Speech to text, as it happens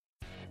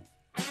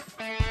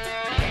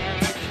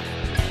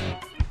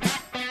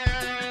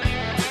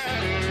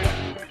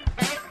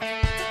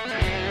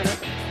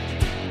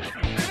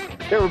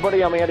Hey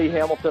everybody, I'm Andy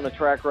Hamilton of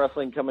Track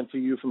Wrestling, coming to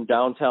you from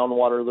downtown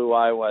Waterloo,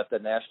 Iowa at the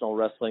National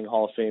Wrestling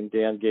Hall of Fame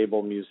Dan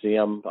Gable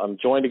Museum. I'm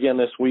joined again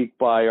this week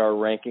by our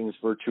rankings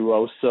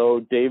virtuoso,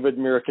 David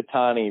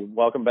Mirikitani.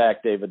 Welcome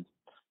back, David.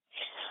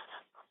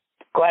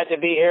 Glad to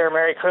be here.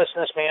 Merry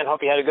Christmas, man. Hope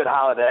you had a good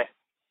holiday.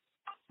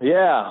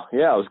 Yeah, it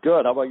was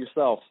good. How about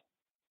yourself?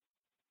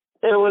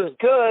 It was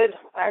good.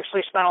 I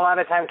actually spent a lot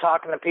of time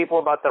talking to people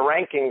about the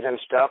rankings and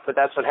stuff, but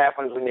that's what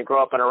happens when you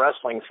grow up in a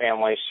wrestling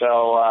family.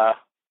 So,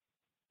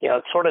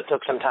 it sort of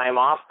took some time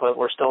off, but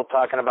we're still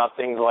talking about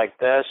things like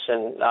this.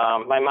 And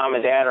my mom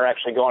and dad are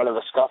actually going to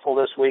the Scuffle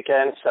this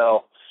weekend,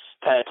 so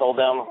kind of told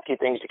them a few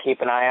things to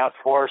keep an eye out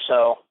for.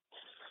 So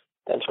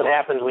that's what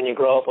happens when you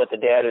grow up with a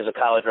dad who's a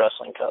college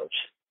wrestling coach.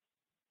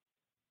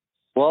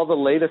 Well, the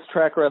latest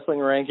Track Wrestling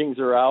rankings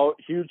are out.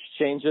 Huge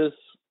changes.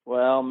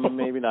 Well,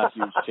 maybe not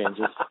huge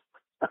changes.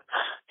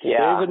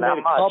 Yeah, David not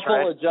made a much, couple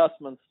right?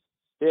 adjustments.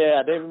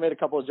 Yeah, David made a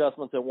couple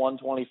adjustments at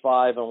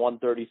 125 and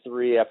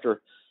 133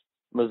 after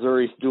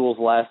Missouri's duels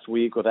last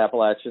week with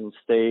Appalachian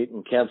State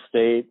and Kent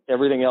State.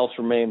 Everything else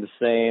remained the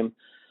same.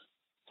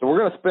 So we're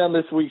going to spend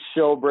this week's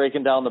show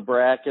breaking down the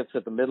brackets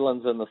at the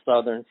Midlands and the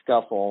Southern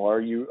Scuffle. Are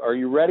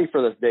you ready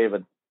for this,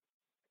 David?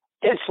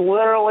 It's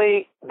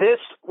literally this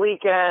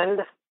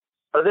weekend,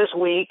 or this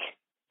week,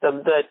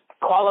 the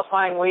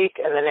qualifying week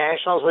and the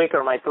Nationals week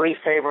are my three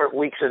favorite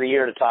weeks of the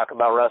year to talk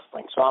about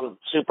wrestling. So I'm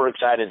super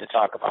excited to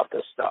talk about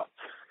this stuff.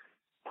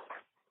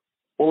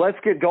 Well, let's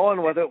get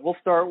going with it. We'll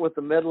start with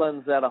the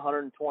Midlands at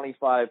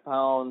 125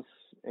 pounds,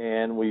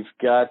 and we've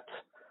got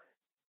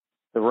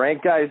the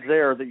ranked guys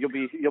there that you'll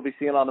be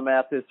seeing on the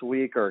mat this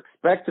week, or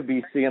expect to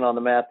be seeing on the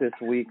mat this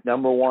week.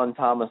 Number 1,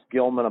 Thomas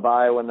Gilman of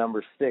Iowa.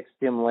 Number 6,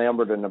 Tim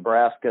Lambert of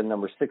Nebraska.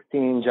 Number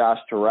 16, Josh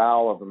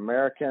Terrell of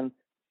American.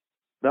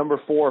 Number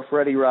 4,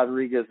 Freddie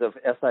Rodriguez of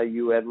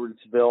SIU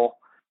Edwardsville.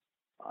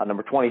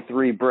 Number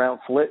 23, Brent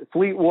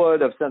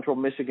Fleetwood of Central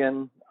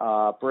Michigan.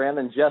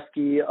 Brandon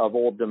Jeske of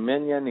Old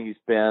Dominion. He's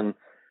been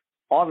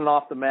on and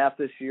off the mat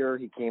this year.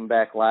 He came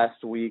back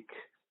last week.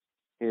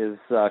 His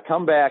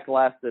comeback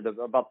lasted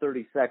about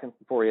 30 seconds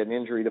before he had an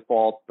injury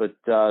default. But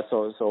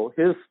so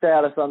his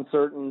status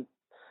uncertain.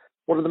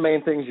 What are the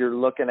main things you're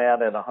looking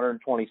at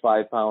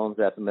 125 pounds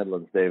at the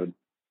Midlands, David?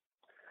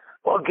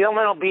 Well,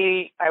 Gilman will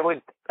be, I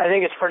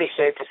think it's pretty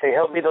safe to say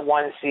he'll be the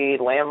 1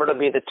 seed, Lambert will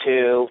be the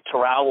 2,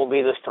 Terrell will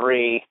be the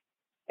 3,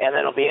 and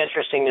then it'll be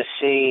interesting to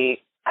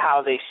see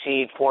how they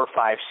seed 4,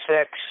 5,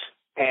 6.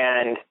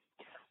 And,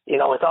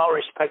 with all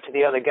respect to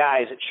the other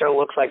guys, it sure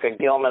looks like a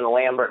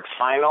Gilman-Lambert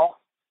final.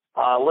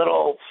 A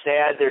little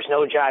sad there's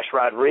no Josh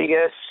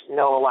Rodriguez,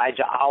 no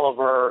Elijah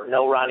Oliver,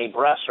 no Ronnie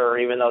Bresser,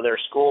 even though their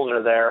schools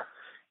are there.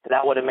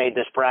 That would have made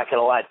this bracket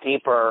a lot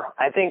deeper.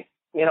 I think,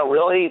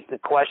 really the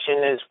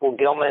question is, will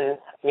Gilman,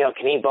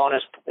 can he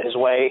bonus his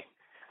way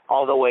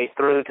all the way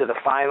through to the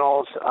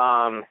finals?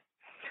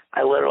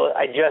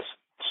 I just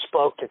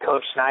spoke to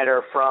Coach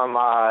Snyder from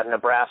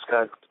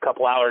Nebraska a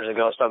couple hours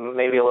ago, so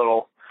maybe a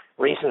little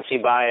recency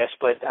bias,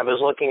 but I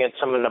was looking at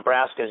some of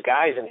Nebraska's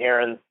guys in here,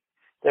 and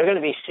they're going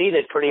to be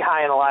seated pretty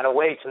high in a lot of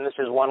weights, and this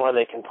is one where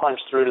they can punch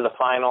through to the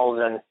finals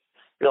and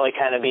really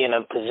kind of be in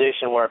a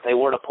position where if they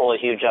were to pull a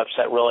huge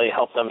upset, really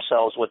help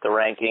themselves with the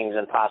rankings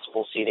and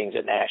possible seedings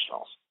at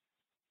Nationals.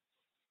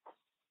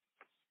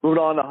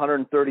 Moving on to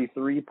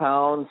 133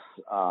 pounds.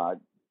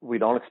 We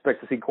don't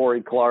expect to see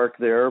Corey Clark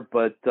there,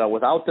 but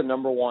without the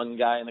number 1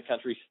 guy in the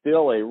country,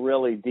 still a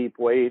really deep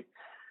weight.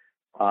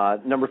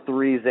 Number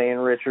 3, Zane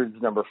Richards.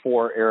 Number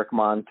 4, Eric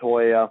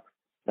Montoya.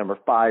 Number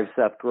 5,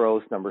 Seth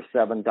Gross. Number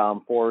 7,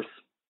 Dom Force.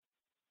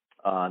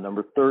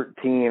 Number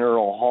 13,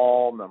 Earl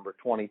Hall. Number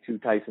 22,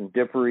 Tyson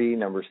Dippery.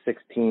 Number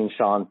 16,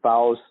 Sean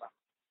Faust.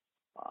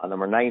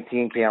 Number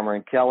 19,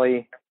 Cameron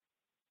Kelly.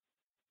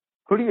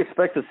 Who do you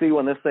expect to see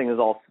when this thing is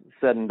all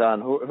said and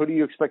done? Who do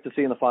you expect to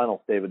see in the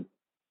finals, David?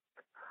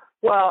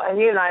 Well, and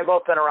you and I have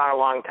both been around a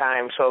long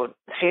time, so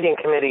seeding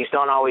committees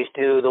don't always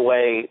do the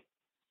way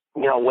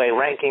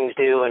rankings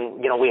do, and,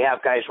 we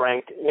have guys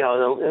ranked,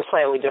 in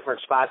slightly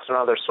different spots than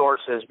other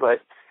sources,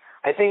 but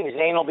I think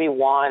Zane will be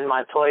 1,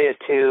 Montoya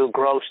 2,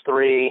 Gross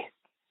 3,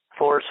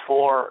 Force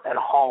 4, and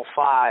Hall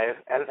 5.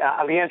 And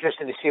I'll be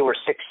interested to see where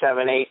 6,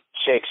 7, 8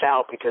 shakes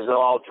out because they'll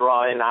all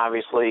draw in,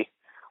 obviously,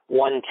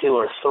 1, 2,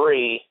 or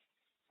 3.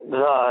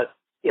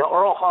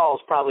 Earl Hall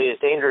is probably as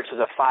dangerous as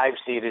a 5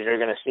 seed as you're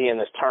going to see in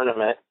this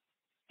tournament.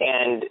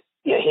 And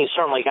he's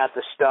certainly got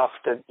the stuff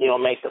to,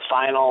 make the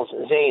finals.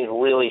 Zane's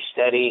really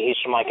steady.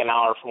 He's from like an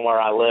hour from where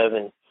I live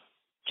and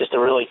just a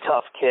really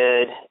tough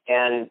kid.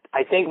 And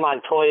I think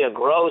Montoya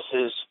Gross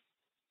is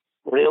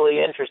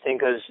really interesting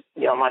because,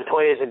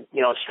 Montoya is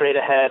a, straight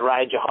ahead,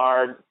 ride you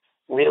hard,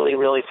 really,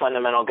 really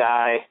fundamental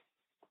guy.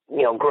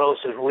 Gross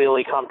is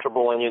really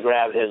comfortable when you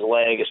grab his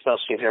leg,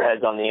 especially if your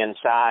head's on the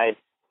inside.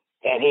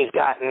 And he's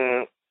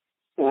gotten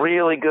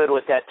really good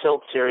with that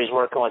tilt series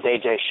working with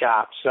AJ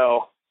Shop.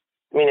 So,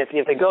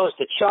 if it goes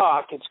to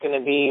chalk, it's going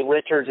to be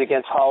Richards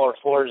against Hall or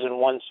Fords in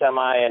one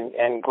semi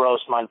and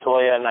Gross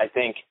Montoya. And I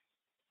think,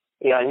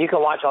 and you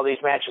can watch all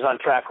these matches on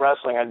Track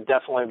Wrestling. It'd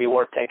definitely be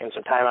worth taking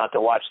some time out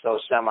to watch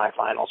those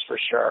semifinals for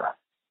sure.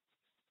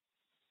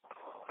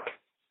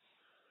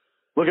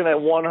 Looking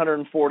at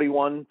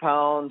 141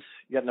 pounds,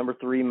 you got number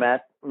 3,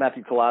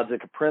 Matthew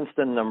Kolodzik of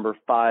Princeton, number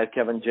 5,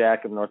 Kevin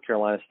Jack of North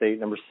Carolina State,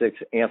 number 6,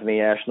 Anthony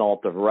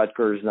Ashnault of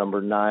Rutgers,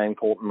 number 9,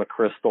 Colton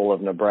McChrystal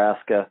of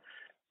Nebraska,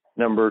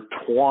 number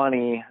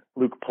 20,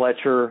 Luke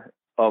Pletcher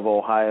of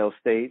Ohio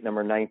State,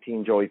 number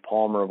 19, Joey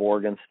Palmer of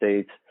Oregon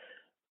State,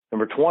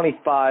 number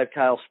 25,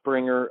 Kyle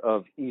Springer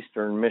of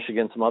Eastern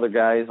Michigan, some other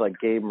guys like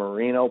Gabe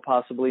Marino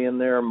possibly in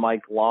there,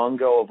 Mike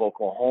Longo of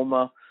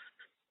Oklahoma.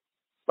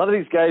 A lot of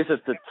these guys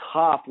at the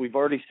top we've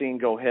already seen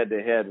go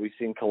head-to-head. We've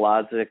seen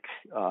Kolodzik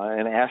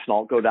and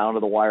Ashnault go down to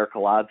the wire.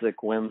 Kolodzik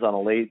wins on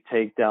a late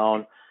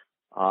takedown.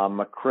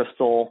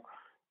 McChrystal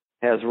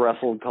has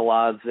wrestled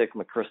Kolodzik.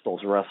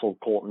 McChrystal's wrestled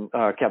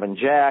Kevin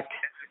Jack.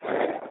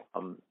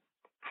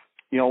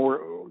 We're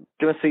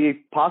going to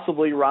see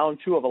possibly round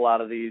 2 of a lot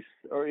of these.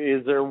 Or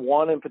is there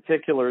one in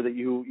particular that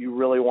you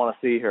really want to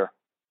see here?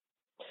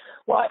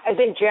 Well, I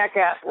think Jack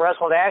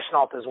wrestled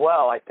Ashnault as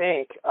well, I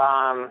think,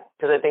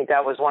 because I think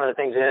that was one of the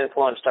things that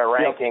influenced our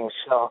rankings.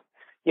 Yep. So,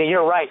 yeah,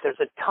 you're right. There's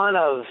a ton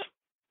of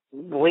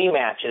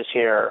rematches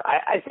here.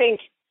 I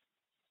think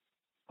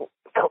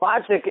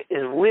Kolodzik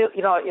is real.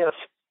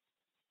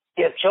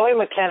 If Joey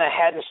McKenna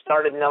hadn't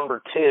started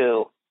number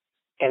 2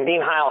 and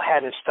Dean Heil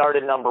hadn't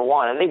started number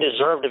 1, and they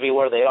deserve to be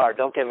where they are,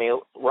 don't get me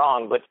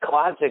wrong, but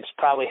Kolodzik's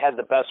probably had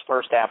the best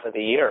first half of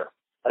the year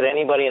of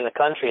anybody in the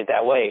country at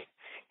that weight,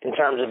 in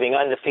terms of being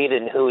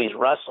undefeated in who he's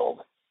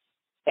wrestled.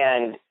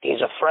 And he's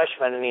a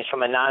freshman, and he's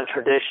from a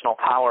non-traditional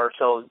power,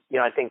 so,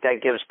 I think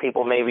that gives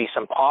people maybe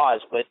some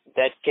pause, but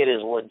that kid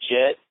is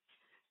legit.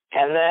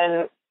 And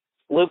then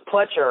Luke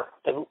Pletcher,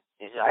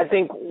 I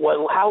think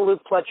how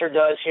Luke Pletcher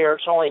does here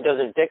certainly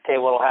doesn't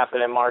dictate what will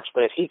happen in March,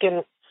 but if he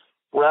can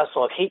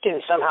wrestle, if he can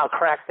somehow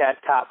crack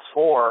that top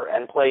 4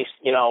 and place,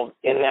 in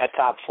that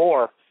top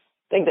 4, I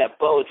think that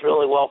bodes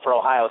really well for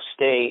Ohio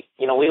State.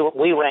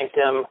 We ranked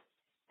him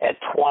at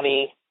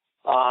 20,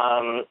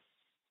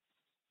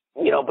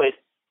 but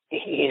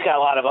he's got a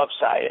lot of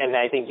upside, and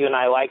I think you and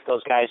I like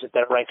those guys that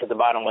are ranked at the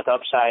bottom with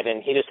upside,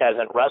 and he just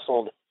hasn't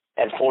wrestled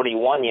at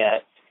 41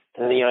 yet,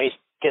 and he's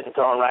getting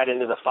thrown right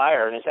into the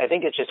fire, and I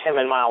think it's just him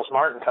and Miles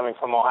Martin coming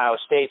from Ohio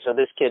State, so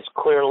this kid's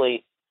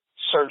clearly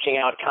searching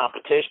out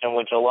competition,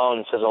 which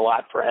alone says a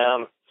lot for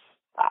him.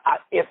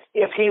 If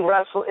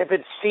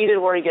it's seeded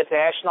where he gets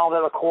Ashnault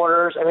in the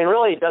quarters,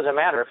 really it doesn't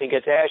matter if he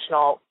gets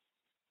Ashnault,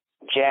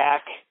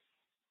 Jack,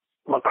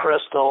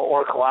 McChrystal,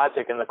 or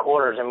Kolodzik in the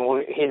quarters.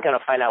 He's going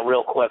to find out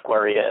real quick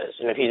where he is.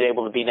 And if he's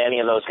able to beat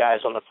any of those guys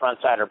on the front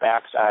side or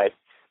back side,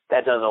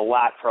 that does a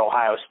lot for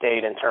Ohio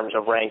State in terms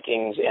of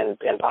rankings and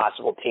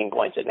possible team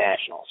points at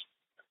nationals.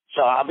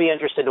 So I'll be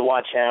interested to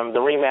watch him. The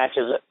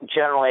rematches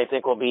generally I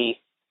think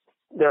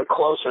they're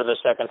closer the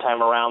second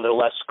time around. They're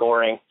less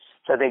scoring.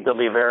 So I think they'll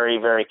be very,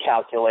 very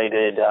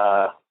calculated,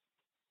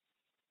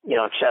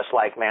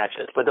 chess-like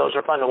matches. But those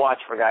are fun to watch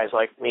for guys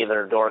like me that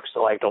are dorks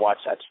that like to watch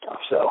that stuff.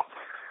 So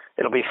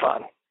it'll be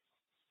fun.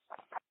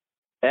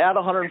 At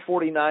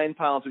 149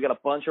 pounds, we got a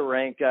bunch of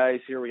ranked guys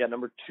here. We got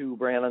number 2,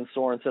 Brandon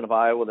Sorensen of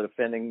Iowa, the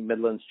defending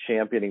Midlands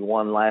champion. He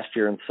won last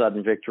year in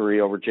sudden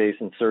victory over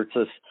Jason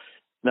Surtis.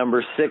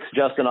 Number 6,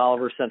 Justin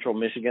Oliver, Central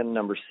Michigan.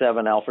 Number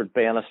 7, Alfred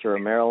Bannister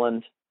of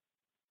Maryland.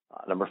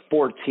 Number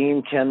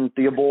 14, Ken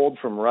Theobald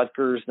from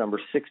Rutgers. Number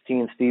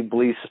 16, Steve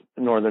Blease,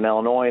 Northern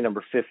Illinois.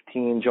 Number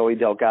 15, Joey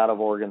Delgado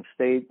of Oregon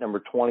State.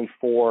 Number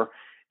 24,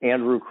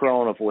 Andrew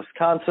Crone of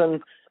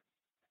Wisconsin.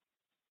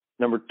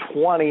 Number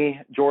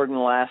 20, Jordan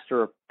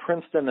Laster of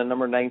Princeton. And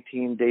number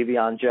 19,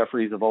 Davion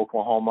Jeffries of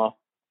Oklahoma.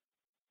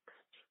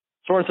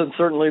 Sorensen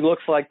certainly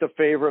looks like the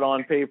favorite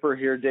on paper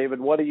here, David.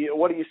 What do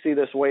you see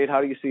this weight?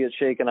 How do you see it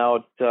shaking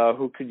out?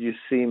 Who could you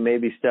see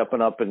maybe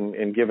stepping up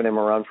and giving him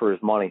a run for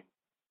his money?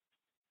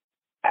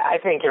 I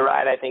think you're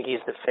right. I think he's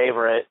the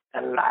favorite,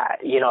 and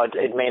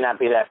it may not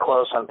be that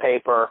close on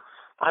paper.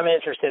 I'm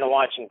interested in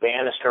watching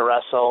Bannister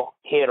wrestle.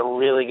 He had a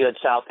really good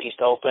Southeast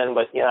Open,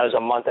 but it was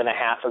a month and a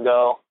half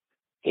ago.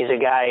 He's a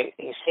guy.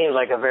 He seems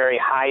like a very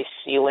high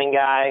ceiling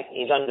guy.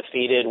 He's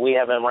undefeated. We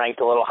have him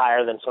ranked a little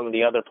higher than some of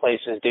the other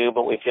places do,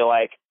 but we feel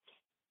like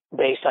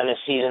based on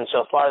his season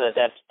so far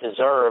that's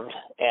deserved.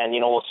 And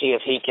we'll see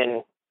if he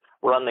can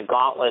run the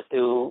gauntlet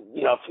through,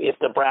 if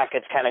the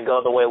brackets kind of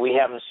go the way we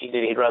have him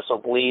seeded. He'd wrestle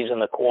Blease in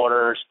the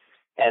quarters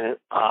and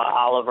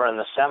Oliver in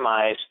the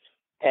semis.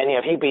 And,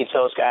 if he beats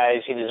those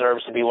guys, he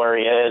deserves to be where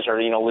he is,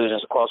 or,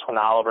 loses a close one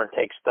to Oliver and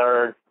takes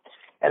third.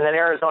 And then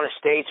Arizona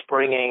State's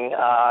bringing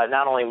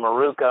not only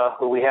Maruka,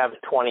 who we have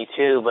at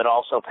 22, but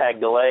also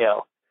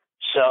Pagdaleo.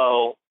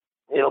 So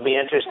it'll be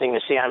interesting to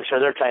see. I'm sure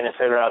they're trying to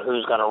figure out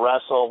who's going to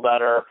wrestle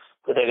better,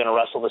 who they're going to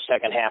wrestle the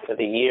second half of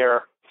the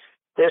year.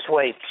 This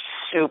weight's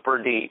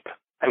super deep.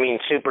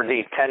 Super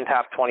deep, 10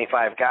 top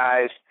 25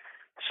 guys.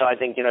 So I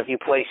think, if you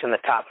place in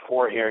the top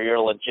 4 here, you're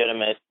a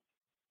legitimate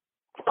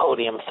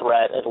podium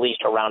threat, at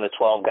least around a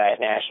 12 guy at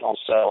nationals.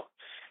 So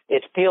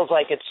it feels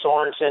like it's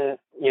Sorensen,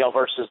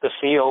 versus the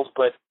field,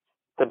 but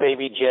the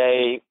Baby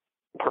J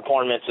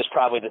performance is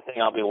probably the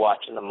thing I'll be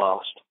watching the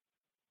most.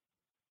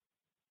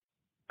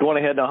 Going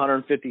ahead to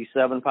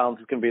 157 pounds,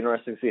 it's going to be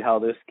interesting to see how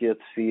this gets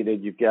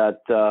seeded. You've got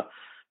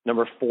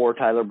Number 4,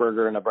 Tyler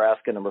Berger of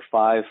Nebraska. Number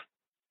 5,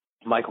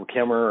 Michael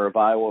Kimmerer of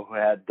Iowa, who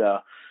had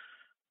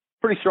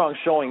pretty strong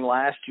showing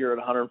last year at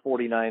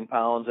 149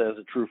 pounds as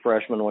a true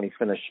freshman when he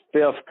finished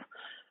 5th.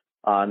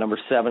 Number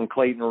 7,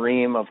 Clayton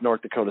Ream of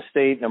North Dakota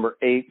State. Number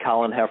 8,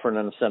 Colin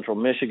Heffernan of Central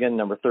Michigan.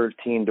 Number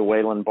 13,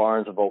 DeWaylen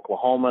Barnes of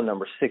Oklahoma.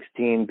 Number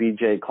 16,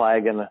 B.J.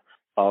 Claggan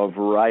of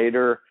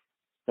Rider.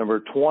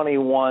 Number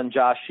 21,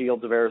 Josh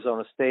Shields of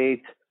Arizona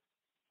State.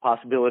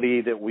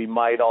 Possibility that we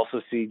might also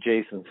see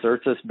Jason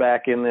Surtis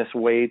back in this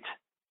weight.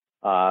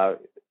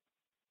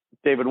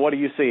 David, what do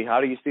you see?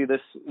 How do you see this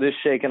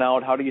shaking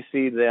out? How do you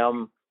see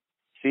them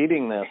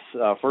seeding this?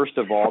 First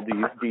of all,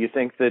 do you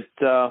think that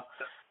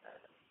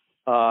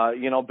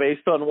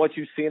based on what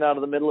you've seen out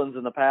of the Midlands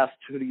in the past,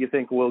 who do you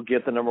think will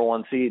get the number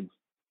 1 seed?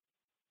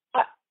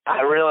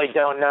 I really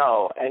don't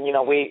know. And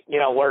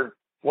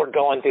we're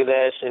going through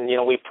this, and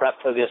we prep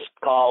for this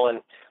call,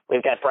 and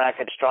we've got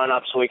brackets drawn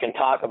up so we can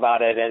talk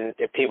about it. And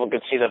if people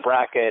could see the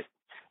bracket,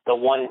 the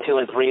 1, 2,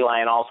 and 3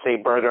 line, I'll say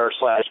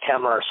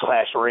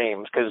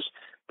Berger/Kemmerer/Reams, because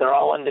they're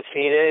all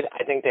undefeated.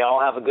 I think they all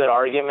have a good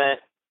argument.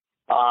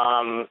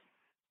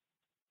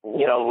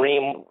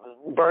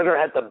 Berger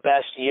had the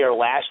best year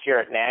last year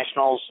at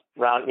Nationals,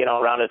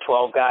 around a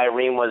 12 guy.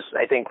 Ream was,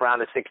 I think,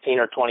 around a 16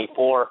 or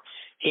 24.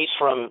 He's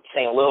from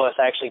St. Louis.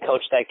 I actually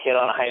coached that kid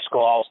on a high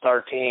school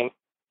all-star team.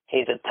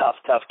 He's a tough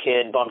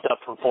kid, bumped up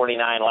from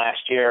 49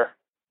 last year.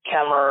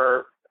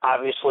 Kemmerer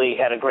obviously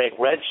had a great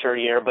redshirt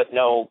year, but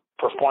no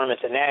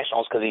performance at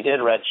Nationals because he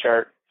did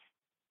redshirt.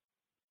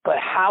 But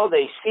how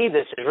they see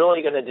this is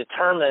really going to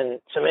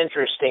determine some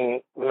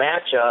interesting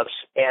matchups,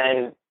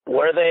 and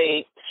where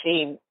they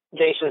see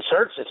Jason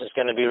Surtis is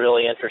going to be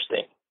really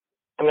interesting.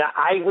 I mean,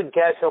 I would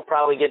guess he'll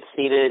probably get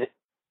seeded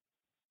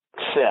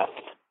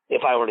 5th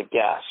if I were to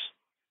guess,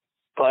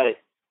 but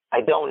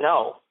I don't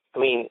know. I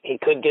mean, he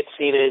could get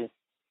seeded.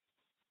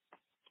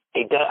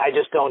 I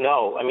just don't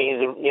know. I mean,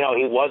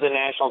 he was a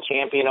national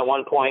champion at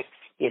one point.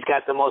 He's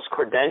got the most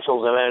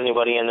credentials of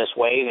anybody in this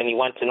weight, and he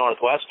went to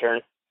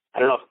Northwestern. I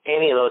don't know if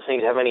any of those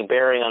things have any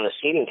bearing on the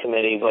seeding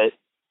committee, but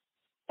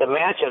the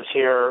matchups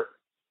here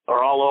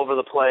are all over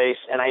the place,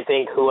 and I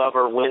think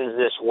whoever wins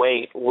this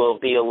weight will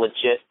be a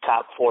legit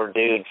top 4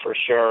 dude for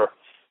sure.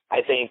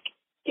 I think,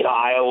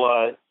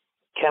 Iowa,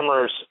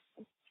 Kemmerer's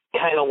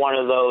kind of one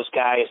of those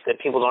guys that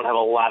people don't have a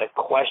lot of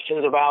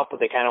questions about, but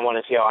they kind of want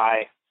to see how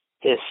high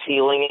his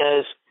ceiling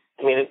is.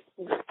 I mean,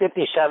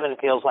 57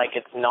 feels like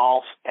it's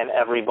Nolf and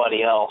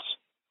everybody else,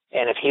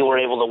 and if he were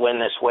able to win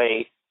this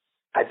weight,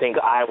 I think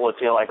I would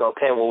feel like,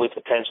 okay, well, we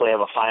potentially have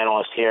a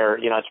finalist here.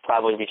 It's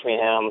probably between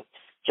him,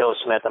 Joe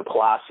Smith, and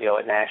Palacio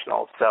at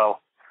Nationals. So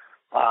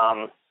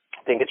I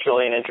think it's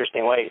really an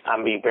interesting weight.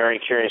 I'm be very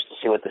curious to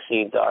see what the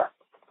seeds are.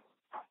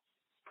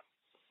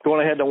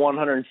 Going ahead to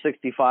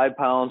 165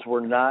 pounds,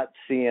 we're not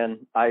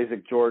seeing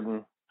Isaac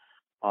Jordan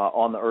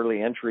on the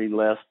early entry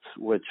list,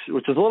 which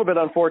is a little bit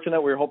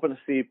unfortunate. We were hoping to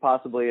see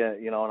possibly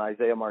an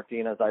Isaiah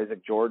Martinez,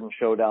 Isaac Jordan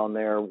showdown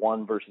there,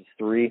 1 versus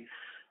 3.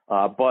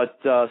 But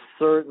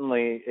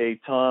certainly a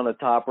ton of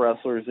top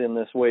wrestlers in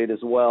this weight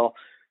as well.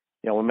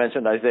 We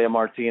mentioned Isaiah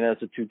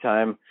Martinez, a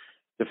 2-time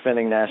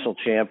defending national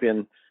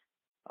champion.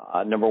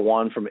 Number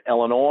 1 from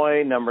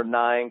Illinois. Number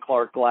 9,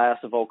 Clark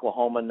Glass of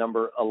Oklahoma.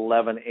 Number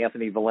 11,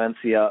 Anthony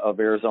Valencia of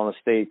Arizona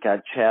State.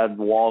 Got Chad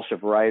Walsh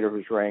of Rider,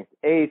 who's ranked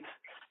 8th.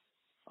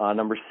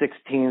 Number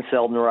 16,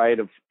 Selden Wright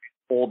of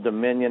Old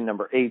Dominion.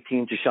 Number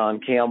 18,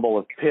 Jashawn Campbell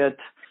of Pitt.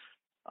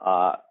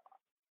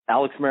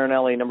 Alex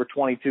Marinelli, number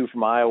 22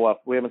 from Iowa.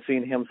 We haven't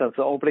seen him since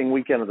the opening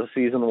weekend of the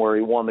season where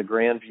he won the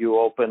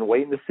Grandview Open.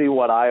 Waiting to see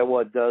what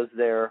Iowa does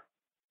there.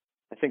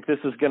 I think this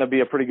is going to be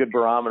a pretty good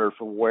barometer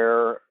for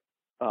where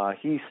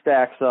he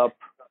stacks up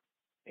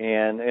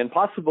and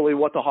possibly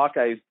what the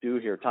Hawkeyes do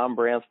here. Tom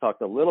Brantz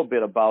talked a little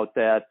bit about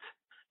that,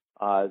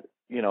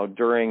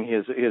 during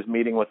his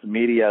meeting with the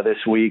media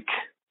this week.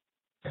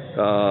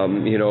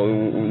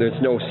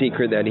 There's no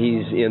secret that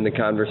he's in the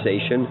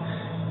conversation.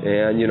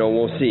 And,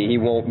 we'll see. He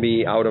won't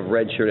be out of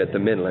redshirt at the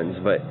Midlands,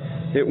 but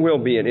it will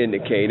be an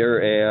indicator.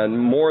 And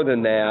more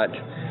than that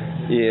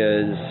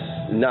is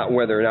not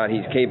whether or not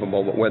he's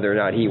capable, but whether or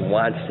not he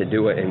wants to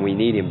do it, and we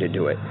need him to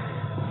do it.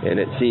 And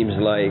it seems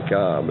like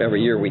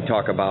every year we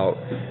talk about,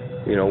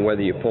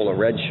 whether you pull a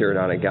red shirt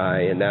on a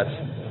guy, and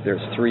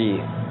there's 3,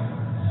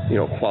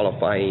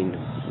 qualifying,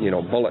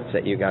 bullets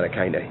that you got to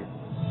kind of,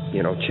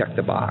 check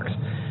the box.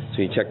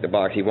 So you check the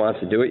box, he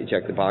wants to do it. You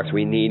check the box,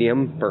 we need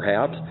him,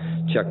 perhaps.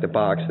 Check the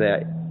box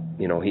that,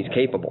 he's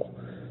capable.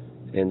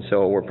 And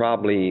so we're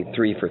probably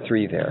 3 for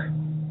 3 there.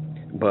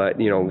 But,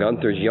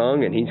 Gunther's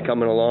young, and he's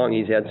coming along.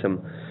 He's had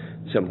some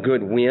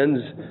good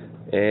wins,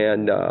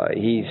 and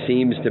he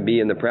seems to be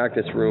in the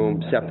practice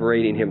room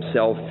separating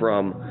himself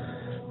from,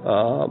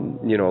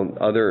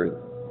 other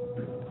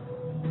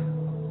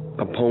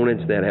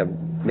opponents that have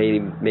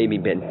maybe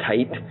been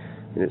tight,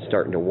 and it's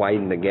starting to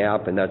widen the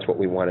gap, and that's what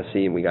we want to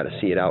see, and we got to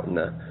see it out in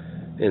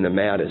the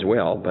mat as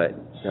well. But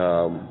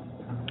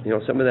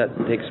some of that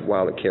takes a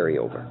while to carry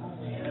over.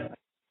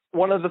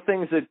 One of the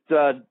things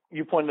that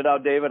you pointed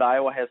out, David,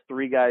 Iowa has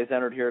 3 guys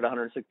entered here at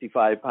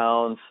 165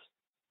 pounds.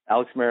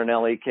 Alex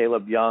Marinelli,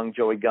 Caleb Young,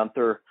 Joey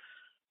Gunther.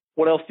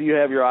 What else do you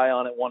have your eye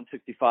on at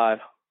 165?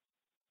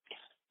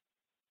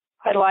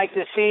 I'd like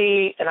to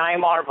see an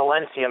Aymar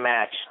Valencia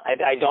match.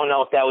 I don't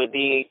know if that would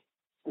be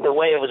the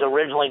way it was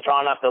originally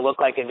drawn up. It looked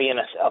like it'd be in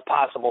a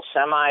possible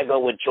semi, but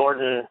with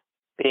Jordan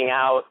being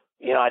out,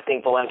 I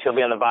think Valencia will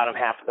be on the bottom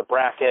half of the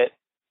bracket.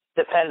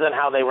 Depends on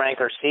how they rank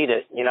or seed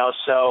it,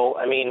 So,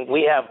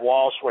 we have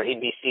Walsh where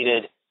he'd be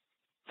seated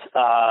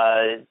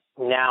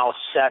now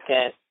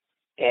second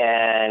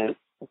and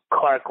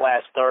Clark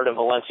last third and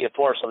Valencia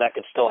fourth, so that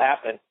could still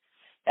happen.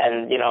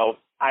 And, you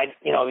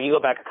go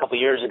back a couple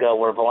years ago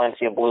where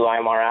Valencia blew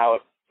Aymar out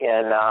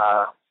in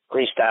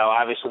freestyle.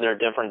 Obviously, they're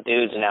different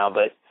dudes now,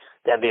 but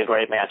that'd be a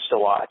great match to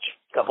watch.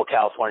 A couple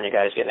California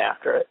guys getting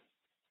after it.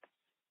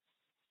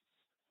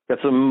 Got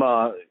some,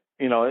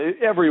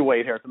 every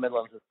weight here at the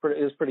Midlands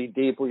is pretty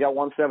deep. We got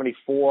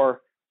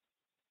 174.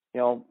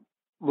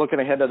 Looking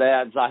ahead to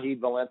that, Zahid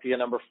Valencia,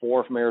 number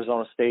 4 from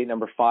Arizona State.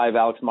 Number 5,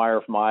 Alex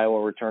Meyer from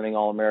Iowa, returning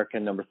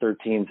All-American. Number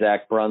 13,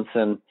 Zach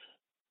Brunson.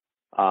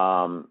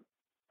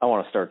 I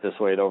want to start this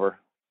weight over.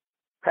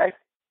 Okay.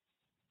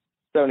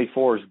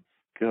 74 is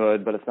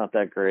good, but it's not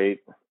that great.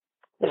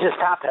 It's just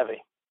top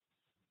heavy.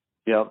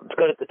 Yep. It's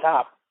good at the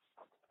top.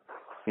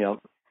 Yep.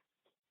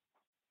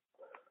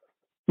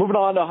 Moving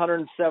on to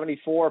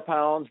 174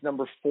 pounds,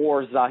 number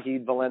 4,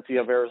 Zahid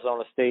Valencia of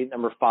Arizona State.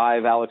 Number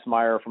 5, Alex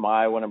Meyer from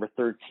Iowa. Number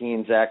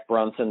 13, Zach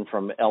Brunson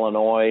from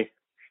Illinois.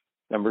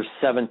 Number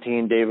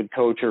 17, David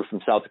Kocher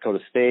from South Dakota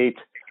State.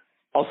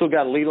 Also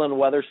got Leland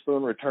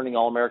Weatherspoon, returning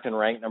All-American,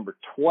 ranked number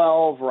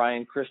 12.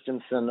 Ryan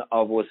Christensen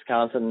of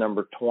Wisconsin,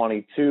 number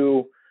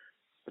 22.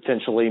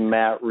 Potentially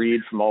Matt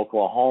Reed from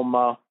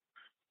Oklahoma.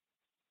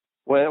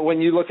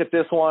 When you look at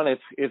this one,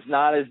 it's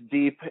not as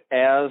deep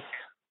as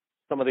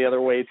some of the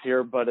other weights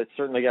here, but it's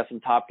certainly got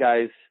some top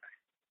guys,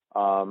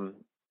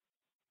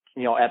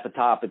 at the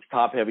top. It's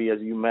top heavy,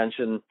 as you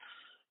mentioned.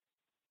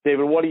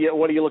 David, what are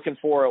you looking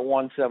for at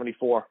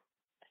 174?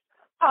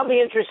 I'll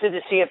be interested to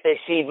see if they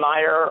seed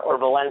Meyer or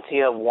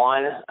Valencia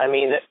 1.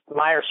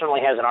 Meyer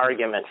certainly has an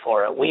argument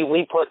for it.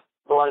 We put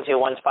Valencia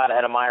 1 spot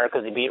ahead of Meyer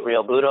because he beat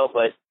Real Budo,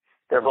 but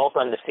they're both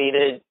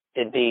undefeated.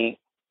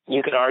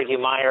 You could argue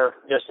Meyer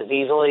just as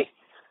easily.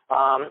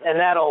 And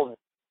that'll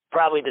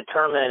probably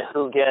determine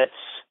who gets,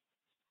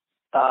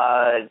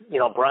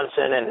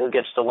 Brunson and who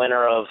gets the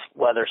winner of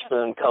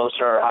Weatherspoon,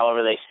 Koster, or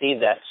however they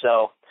seed that.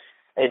 So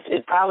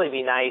it'd probably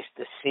be nice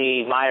to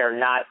see Meyer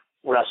not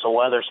wrestle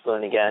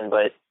Weatherspoon again,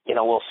 but,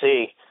 we'll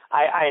see.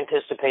 I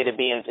anticipate it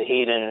being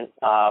Zahid and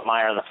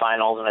Meyer in the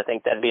finals, and I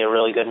think that'd be a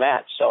really good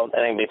match. So I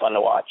think it'd be fun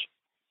to watch.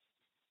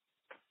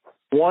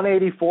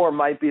 184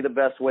 might be the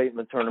best weight in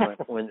the tournament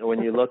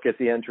when you look at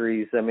the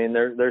entries.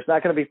 There's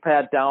not going to be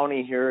Pat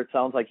Downey here. It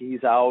sounds like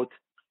he's out.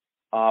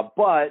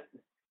 But,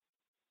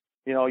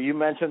 you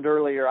mentioned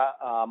earlier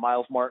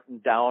Miles Martin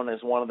down as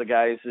one of the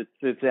guys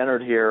that's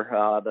entered here,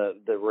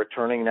 the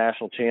returning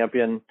national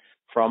champion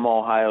from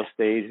Ohio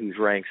State, who's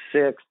ranked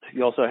 6th.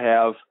 You also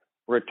have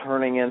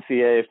returning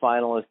NCAA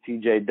finalist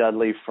TJ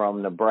Dudley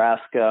from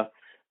Nebraska,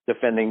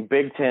 defending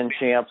Big Ten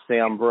champ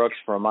Sam Brooks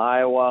from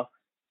Iowa,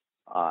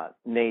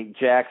 Nate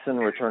Jackson,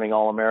 returning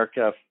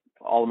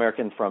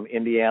All-American from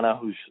Indiana,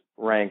 who's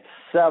ranked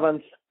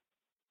 7th.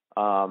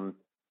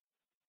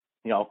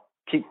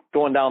 Keep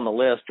going down the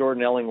list.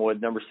 Jordan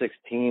Illingwood, number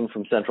 16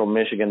 from Central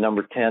Michigan.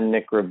 Number 10,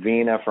 Nick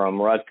Ravina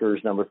from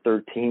Rutgers. Number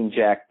 13,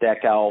 Jack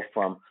Deckow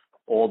from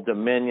Old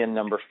Dominion.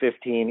 Number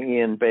 15,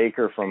 Ian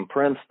Baker from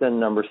Princeton.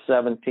 Number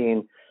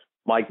 17,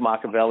 Mike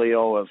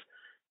Machiavello of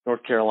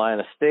North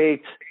Carolina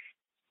State.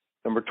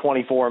 Number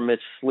 24, Mitch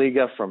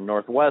Sliga from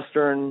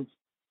Northwestern.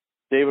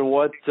 David,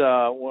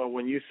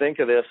 when you think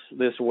of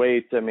this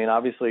weight,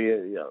 obviously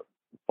a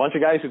bunch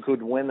of guys who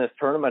could win this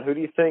tournament. Who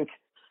do you think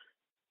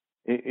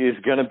is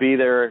going to be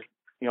there,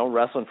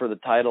 wrestling for the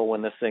title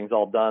when this thing's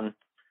all done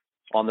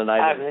on the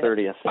night of the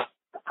 30th?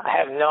 I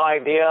have no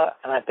idea,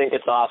 and I think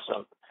it's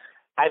awesome.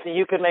 I think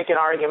you could make an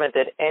argument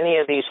that any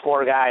of these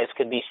 4 guys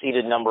could be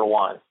seeded number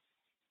 1.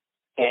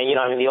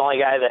 And, the only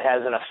guy that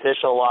has an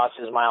official loss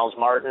is Miles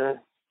Martin.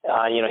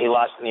 He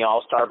lost in the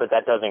All-Star, but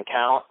that doesn't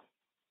count.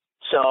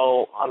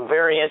 So I'm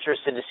very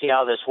interested to see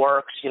how this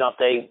works,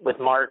 with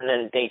Martin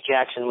and Nate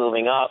Jackson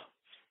moving up.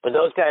 But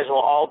those guys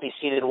will all be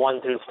seeded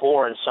 1 through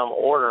 4 in some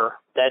order.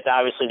 That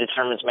obviously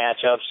determines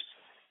matchups.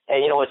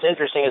 And, what's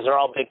interesting is they're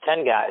all Big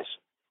Ten guys.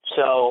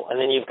 So, and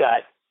then you've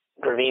got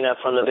Gravina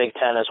from the Big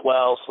Ten as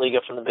well, Sliga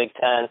from the Big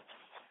Ten.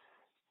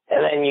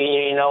 And then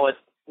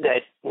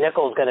that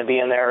Nichols going to be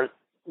in there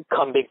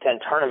come Big Ten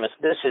tournaments.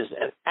 This is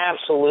an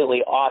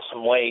absolutely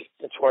awesome weight.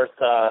 It's worth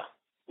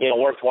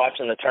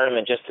watching the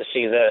tournament just to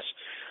see this.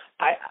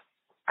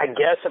 I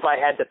guess if I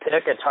had to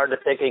pick, it's hard to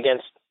pick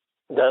against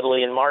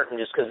Dudley and Martin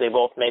just because they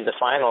both made the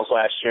finals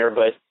last year,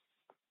 but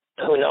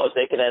who knows,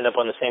 they could end up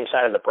on the same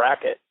side of the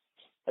bracket.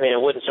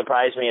 It wouldn't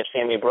surprise me if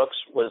Sammy Brooks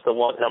was the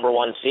number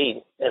 1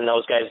 seed and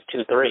those guys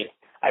 2-3.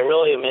 I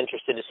really am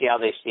interested to see how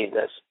they seed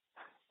this.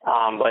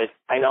 But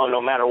I know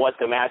no matter what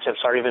the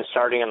matchups are, even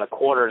starting in the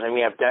quarters, and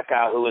we have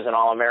Deckow, who was an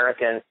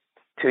All-American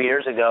 2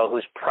 years ago,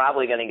 who's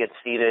probably going to get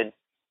seeded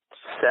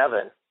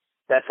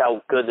That's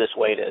how good this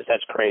weight is.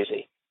 That's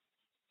crazy.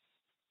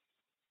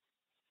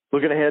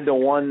 Looking ahead to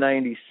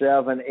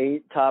 197,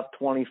 8 top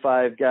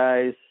 25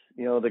 guys.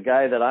 You know, the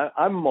guy that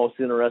I'm most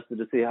interested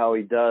to see how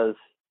he does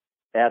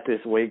at this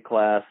weight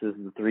class is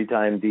the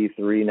 3-time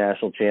D3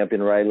 national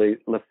champion Riley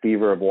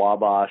Lefevre of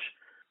Wabash.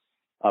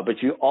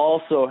 But you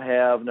also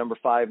have number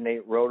 5,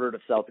 Nate Rodert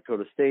of South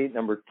Dakota State,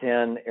 number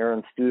 10,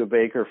 Aaron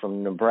Studebaker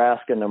from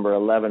Nebraska, number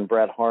 11,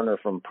 Brett Harner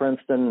from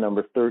Princeton,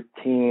 number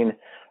 13,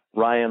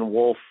 Ryan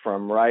Wolf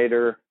from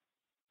Rider,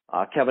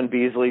 Kevin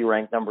Beasley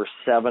ranked number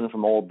 7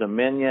 from Old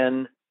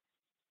Dominion,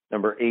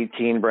 number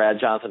 18, Brad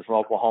Johnson from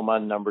Oklahoma,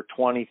 number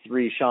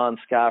 23, Sean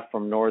Scott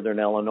from Northern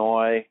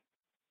Illinois.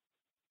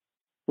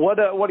 What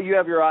do you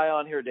have your eye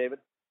on here, David?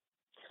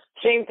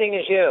 Same thing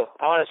as you.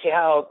 I want to see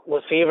how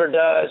Lefevre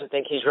does. I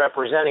think he's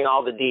representing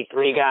all the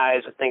D3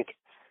 guys. I think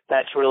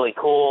that's really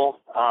cool.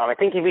 I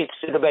think he beat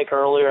Studebaker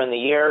earlier in the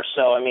year,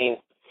 so, I mean,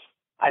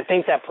 I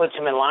think that puts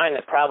him in line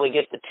to probably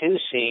get the 2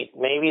 seed,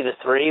 maybe the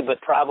 3, but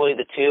probably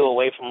the 2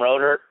 away from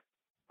Rodert.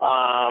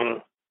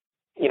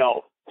 You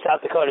know,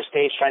 South Dakota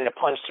State's trying to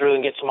punch through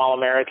and get some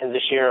All-Americans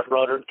this year. If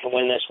Rodert can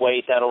win this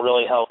weight, that'll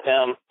really help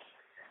him.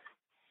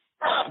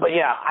 But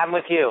yeah, I'm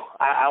with you.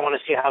 I want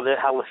to see how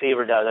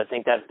Lefevre does. I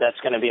think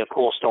that's going to be a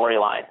cool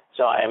storyline.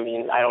 So I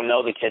mean, I don't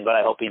know the kid, but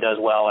I hope he does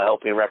well. I hope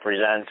he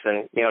represents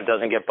and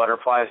doesn't get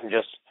butterflies and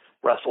just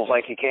wrestles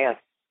like he can.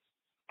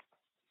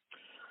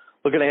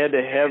 Looking ahead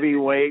to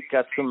heavyweight,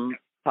 got some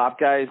top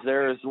guys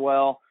there as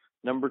well.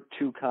 Number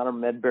 2, Connor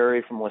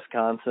Medbury from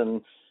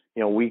Wisconsin.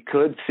 You know, we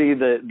could see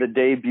the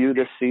debut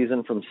this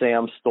season from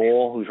Sam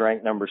Stoll, who's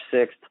ranked number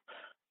 6.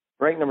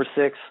 Ranked number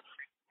 6.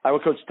 Iowa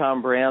coach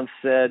Tom Brand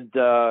said,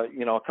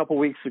 a couple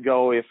weeks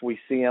ago, if we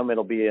see him,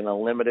 it'll be in a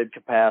limited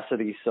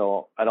capacity.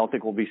 So I don't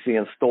think we'll be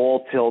seeing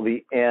Stoll till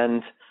the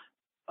end.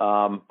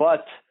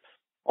 But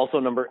also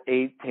number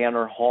 8,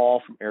 Tanner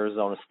Hall from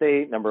Arizona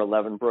State. Number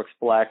 11, Brooks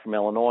Black from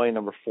Illinois.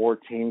 Number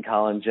 14,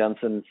 Colin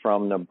Jensen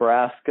from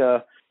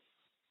Nebraska.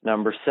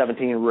 Number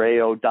 17,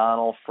 Ray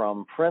O'Donnell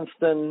from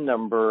Princeton.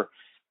 Number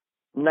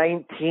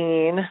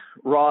 19,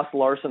 Ross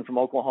Larson from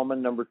Oklahoma.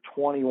 Number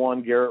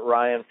 21, Garrett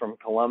Ryan from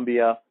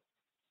Columbia.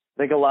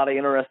 I think a lot of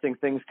interesting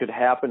things could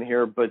happen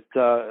here, but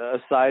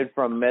aside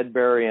from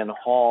Medbury and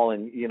Hall,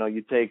 and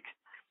you take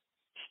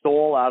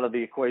Stoll out of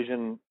the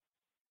equation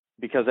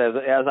because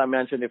as I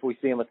mentioned, if we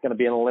see him, it's going to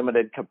be in a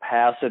limited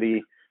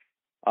capacity.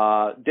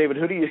 David,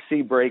 who do you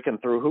see breaking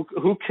through?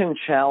 Who can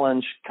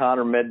challenge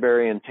Connor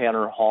Medbury and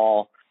Tanner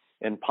Hall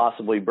and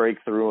possibly break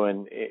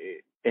through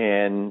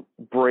and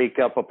break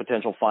up a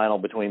potential final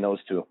between those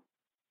two?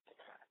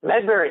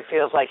 Medbury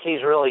feels like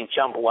he's really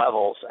jumped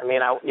levels. I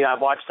mean,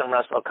 I've watched him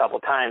wrestle a couple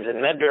times,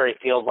 and Medbury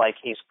feels like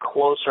he's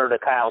closer to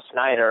Kyle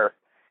Snyder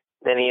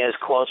than he is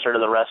closer to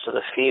the rest of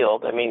the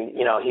field. I mean,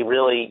 he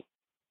really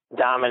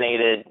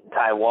dominated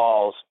Ty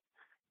Walls.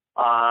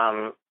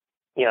 Tanner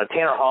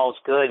Hall's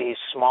good. He's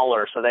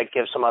smaller, so that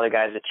gives some other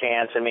guys a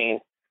chance. I mean,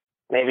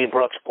 maybe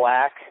Brooks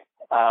Black,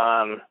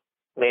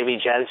 maybe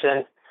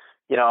Jensen.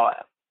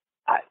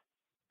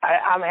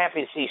 I'm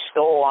happy to see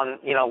Stoll on,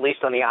 at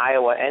least on the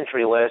Iowa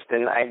entry list,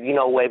 and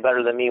way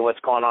better than me what's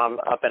going on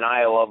up in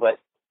Iowa, but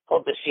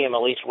hope to see him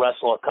at least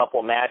wrestle a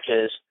couple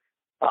matches.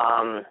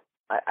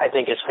 I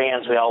think as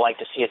fans, we all like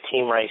to see a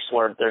team race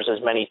where there's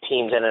as many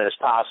teams in it as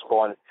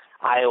possible, and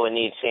Iowa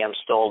needs Sam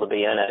Stoll to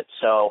be in it.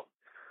 So,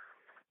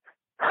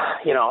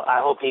 I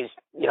hope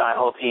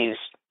he's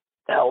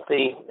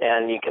healthy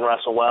and he can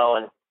wrestle well.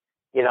 And,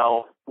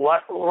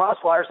 Ross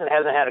Larson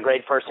hasn't had a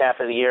great first half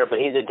of the year, but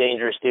he's a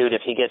dangerous dude.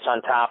 If he gets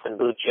on top and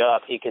boots you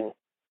up, he can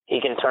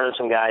turn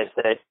some guys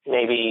that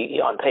maybe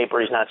on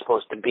paper he's not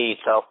supposed to beat.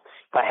 So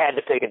if I had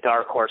to pick a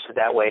dark horse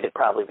that way, it'd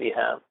probably be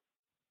him.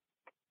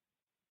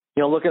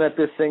 Looking at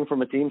this thing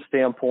from a team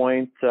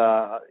standpoint,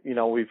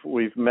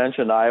 we've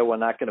mentioned Iowa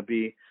not going to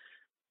be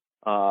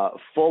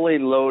fully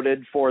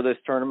loaded for this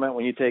tournament.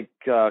 When you take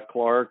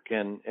Clark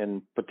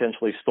and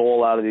potentially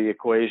Stoll out of the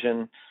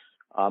equation,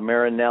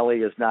 Marinelli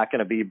is not going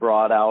to be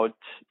brought out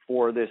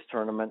for this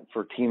tournament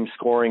for team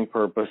scoring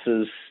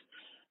purposes.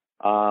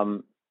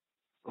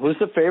 Who's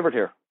the favorite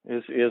here?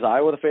 Is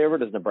Iowa the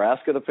favorite? Is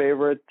Nebraska the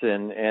favorite?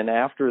 And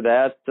after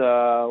that,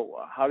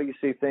 how do you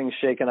see things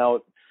shaking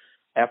out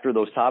after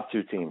those top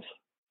 2 teams?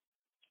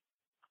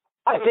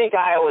 I think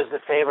Iowa's the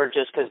favorite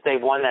just because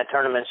they've won that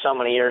tournament so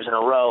many years in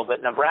a row,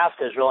 but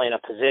Nebraska is really in a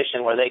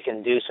position where they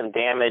can do some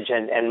damage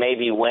and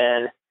maybe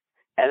win.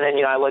 And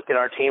then, I looked at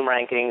our team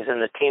rankings,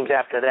 and the teams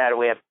after that,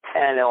 we have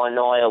 10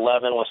 Illinois,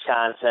 11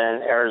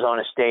 Wisconsin,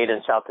 Arizona State,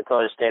 and South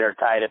Dakota State are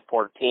tied at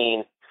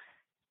 14.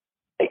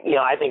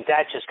 I think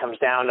that just comes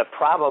down to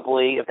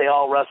probably, if they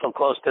all wrestle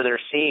close to their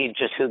seed,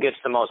 just who gets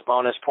the most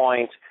bonus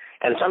points.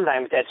 And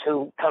sometimes that's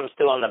who comes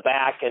through on the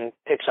back and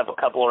picks up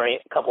a couple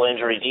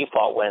injury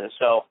default wins.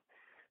 So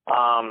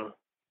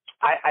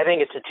I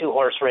think it's a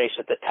 2-horse race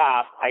at the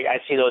top. I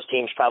see those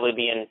teams probably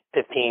being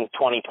 15,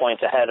 20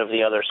 points ahead of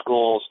the other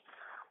schools.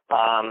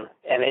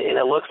 And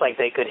it looks like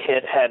they could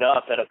hit head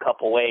up at a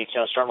couple weights.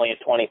 Certainly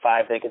at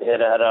 25 they could hit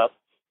head up.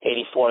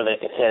 84 they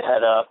could hit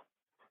head up.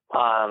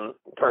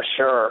 for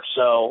sure.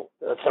 So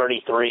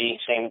 33,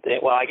 same thing.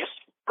 Well, I guess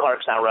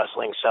Clark's not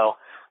wrestling, so,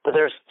 but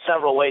there's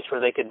several weights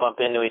where they could bump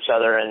into each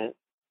other. And,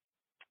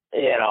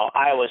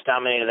 Iowa's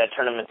dominated that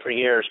tournament for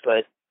years,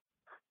 but,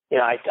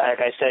 like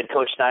I said,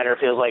 Coach Snyder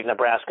feels like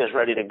Nebraska's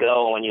ready to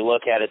go. When you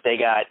look at it, they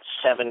got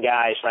 7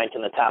 guys ranked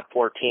in the top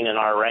 14 in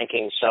our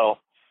rankings. So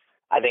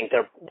I think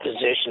they're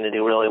positioned to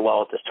do really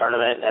well at this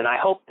tournament. And I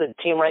hope the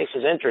team race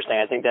is interesting.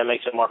 I think that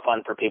makes it more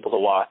fun for people to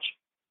watch.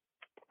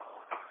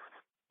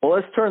 Well,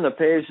 let's turn the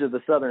page to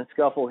the Southern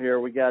Scuffle here.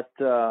 We got,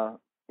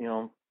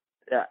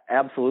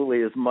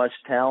 absolutely as much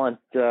talent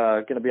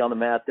going to be on the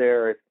mat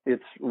there.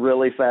 It's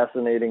really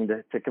fascinating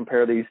to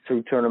compare these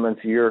two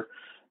tournaments year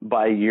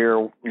by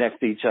year next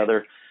to each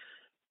other.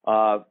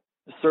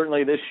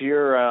 Certainly this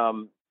year,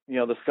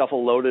 the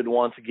Scuffle loaded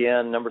once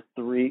again. Number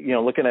 3,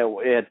 looking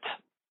at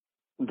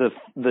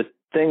the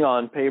thing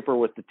on paper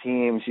with the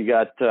teams, you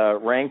got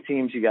ranked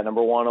teams. You got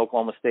number 1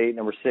 Oklahoma State,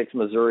 number 6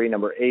 Missouri,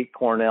 number 8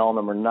 Cornell,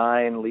 number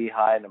 9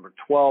 Lehigh, number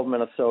 12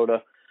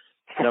 Minnesota,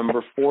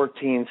 number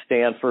 14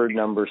 Stanford,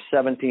 number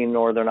 17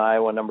 Northern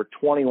Iowa, number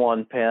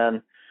 21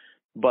 Penn.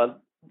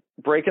 But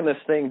breaking this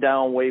thing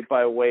down weight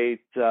by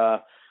weight, we're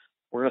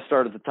going to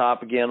start at the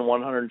top again,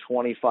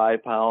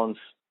 125 pounds.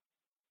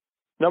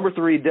 Number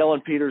 3,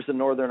 Dylan Peters of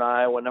Northern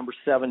Iowa. Number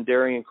 7,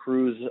 Darian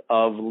Cruz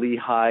of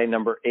Lehigh.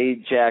 Number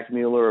 8, Jack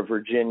Mueller of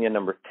Virginia.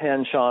 Number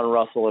 10, Sean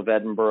Russell of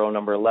Edinboro.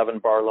 Number 11,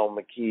 Barlow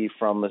McKee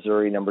from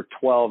Missouri. Number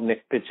 12,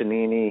 Nick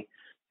Piccinini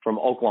from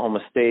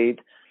Oklahoma State.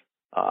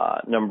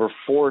 Number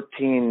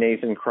 14,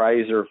 Nathan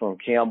Kreiser from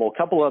Campbell. A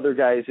couple other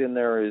guys in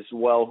there as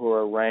well who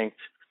are ranked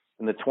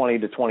in the 20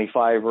 to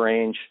 25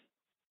 range.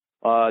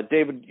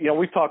 David,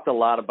 we've talked a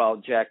lot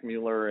about Jack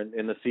Mueller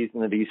in the season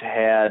that he's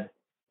had,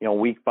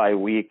 week by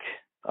week.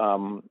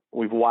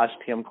 We've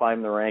watched him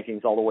climb the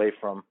rankings all the way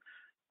from,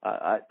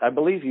 I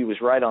believe he was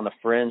right on the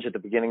fringe at the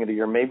beginning of the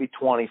year, maybe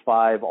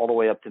 25, all the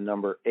way up to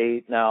number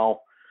 8 now.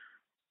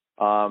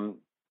 Do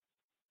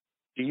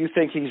you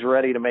think he's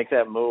ready to make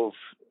that move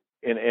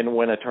and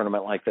win a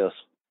tournament like this?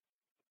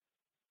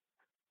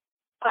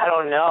 I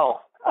don't know,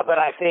 but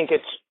I think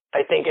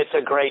it's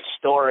a great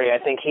story.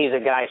 I think he's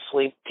a guy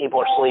people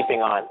are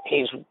sleeping on.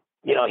 He's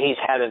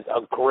had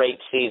a great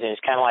season. He's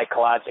kind of like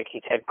Koladzic.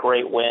 He's had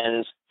great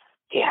wins.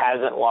 He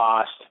hasn't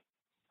lost.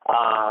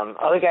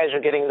 Other guys are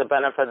getting the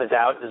benefit of the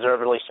doubt,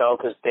 deservedly so,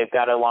 because they've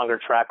got a longer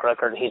track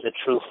record. He's a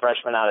true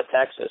freshman out of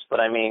Texas. But,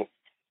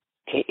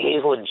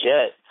 he's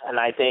legit. And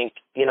I think,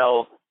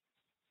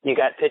 you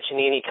got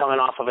Piccinini coming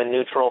off of a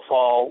neutral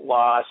fall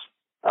loss,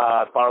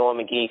 Barlow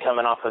McGee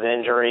coming off of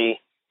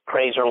injury,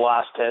 Kreiser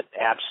lost at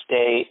App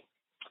State,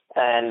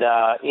 and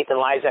Ethan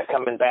Lizak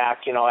coming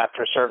back,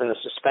 after serving the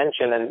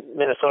suspension. And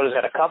Minnesota's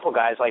got a couple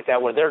guys like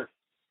that where they're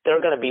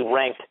going to be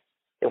ranked.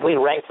 If we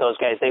ranked those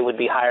guys, they would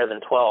be higher than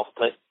 12.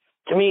 But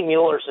to me,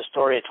 Mueller's a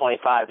story at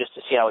 25 just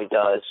to see how he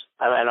does.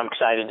 And I'm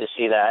excited to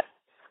see that.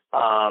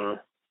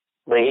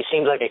 But he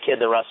seems like a kid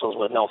that wrestles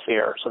with no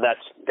fear. So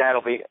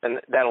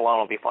that alone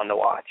will be fun to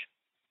watch.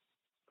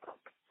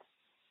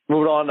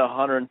 Moving on to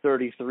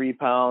 133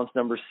 pounds,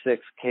 number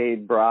 6,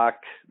 Cade Brock,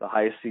 the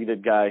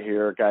highest-seeded guy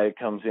here, a guy that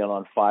comes in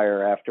on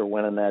fire after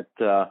winning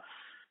that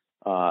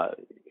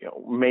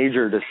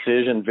major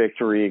decision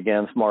victory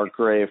against Mark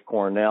Gray of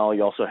Cornell.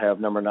 You also have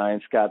number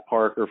 9, Scott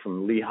Parker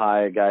from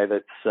Lehigh, a guy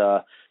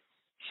that's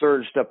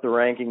surged up the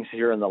rankings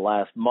here in the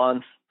last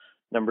month.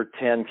 Number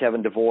 10,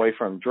 Kevin DeVoy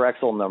from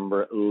Drexel.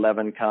 Number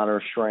 11,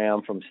 Connor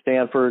Schramm from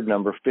Stanford.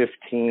 Number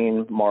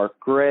 15, Mark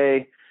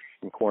Gray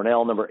from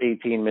Cornell. Number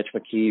 18, Mitch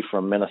McKee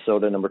from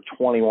Minnesota. Number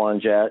 21,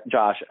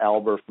 Josh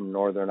Alber from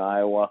Northern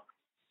Iowa.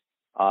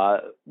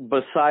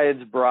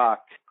 Besides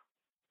Brock,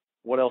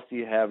 what else do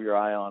you have your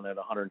eye on at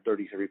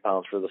 133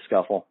 pounds for the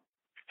Scuffle?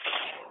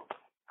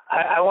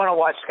 I want to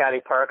watch Scotty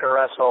Parker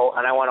wrestle,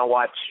 and I want to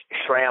watch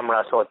Schramm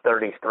wrestle at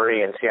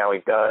 33 and see how he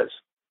does.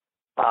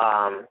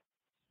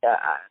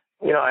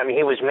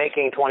 He was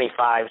making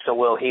 25, so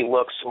will he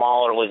look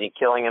smaller? Was he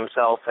killing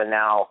himself? And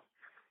now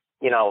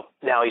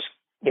he's,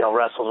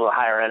 wrestles with a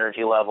higher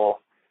energy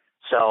level.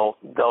 So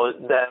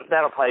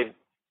that'll play.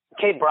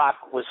 Cade Brock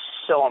was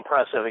so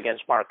impressive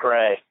against Mark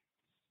Gray.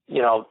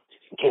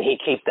 Can he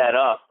keep that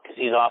up? Because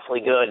he's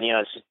awfully good. And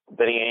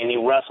he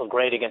wrestled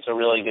great against a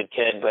really good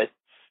kid, but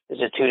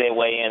there's a 2-day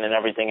weigh-in and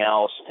everything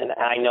else. And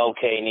I know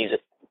Cade, and he's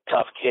a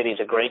tough kid.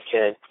 He's a great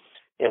kid.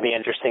 It'll be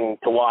interesting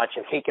to watch.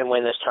 If he can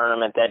win this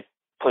tournament, that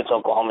puts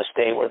Oklahoma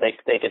State where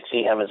they could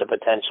see him as a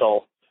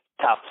potential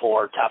top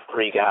 4, top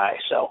 3 guy.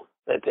 So,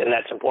 and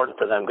that's important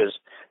for them because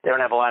they don't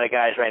have a lot of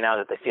guys right now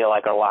that they feel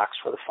like are locks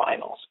for the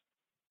finals.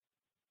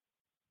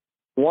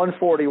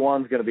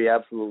 141 is going to be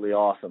absolutely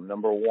awesome.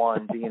 Number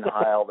 1, Dean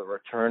Heil, the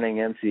returning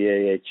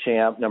NCAA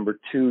champ. Number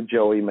 2,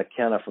 Joey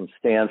McKenna from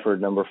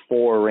Stanford. Number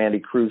 4, Randy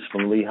Cruz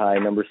from Lehigh.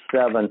 Number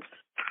 7,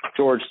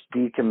 George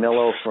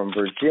DiCamillo from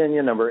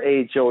Virginia. Number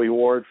 8, Joey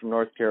Ward from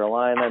North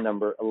Carolina.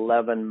 Number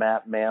 11,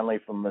 Matt Manley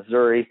from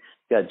Missouri.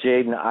 Got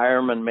Jaden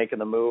Ironman making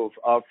the move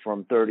up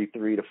from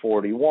 33 to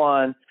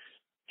 41.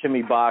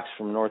 Timmy Box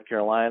from North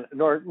Carolina,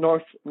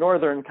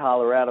 Northern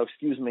Colorado,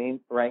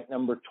 ranked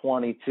number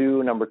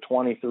 22. Number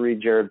 23,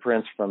 Jared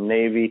Prince from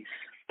Navy.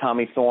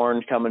 Tommy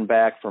Thorne coming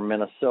back from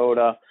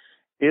Minnesota.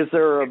 Is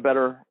there a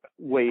better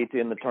weight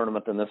in the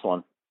tournament than this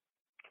one?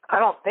 I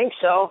don't think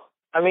so.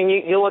 I mean,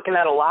 you're looking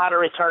at a lot of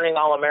returning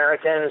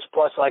All-Americans,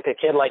 plus like a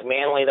kid like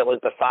Manley that was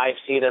the 5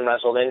 seed and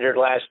wrestled injured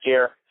last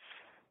year.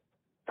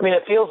 I mean,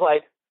 it feels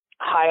like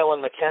Heil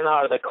and McKenna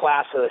are the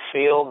class of the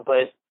field,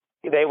 but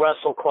they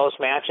wrestle close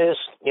matches,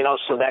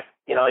 so that,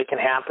 it can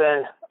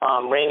happen.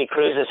 Randy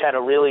Cruz has had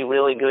a really,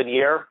 really good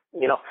year.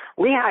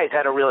 Lehigh's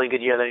had a really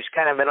good year. They've just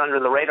kind of been under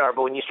the radar,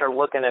 but when you start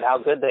looking at how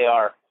good they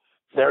are,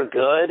 they're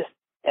good.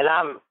 And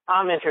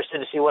I'm interested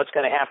to see what's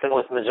going to happen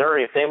with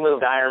Missouri. If they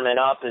moved Ironman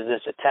up, is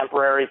this a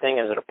temporary thing?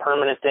 Is it a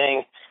permanent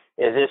thing?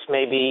 Is this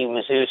maybe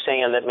Mizzou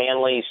saying that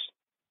Manley's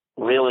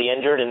really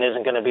injured and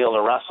isn't going to be able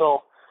to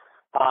wrestle?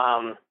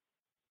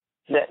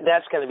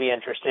 That's going to be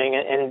interesting.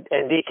 And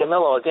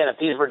DiCamillo, again, if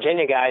these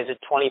Virginia guys at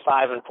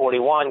 25 and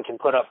 41 can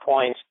put up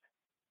points,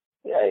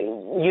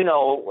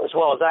 as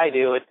well as I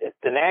do at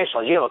the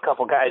Nationals, you have a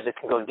couple guys that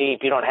can go deep.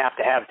 You don't have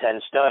to have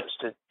 10 studs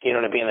to be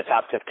in the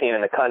top 15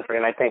 in the country.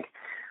 And I think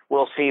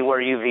we'll see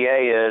where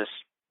UVA is,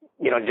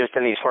 just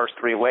in these first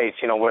 3 weights,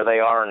 where they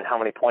are and how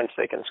many points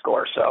they can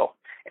score. So,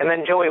 and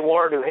then Joey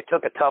Ward, who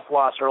took a tough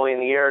loss early in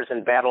the years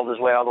and battled his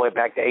way all the way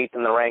back to 8th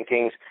in the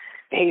rankings.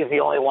 He's the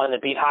only one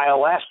that beat Heil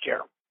last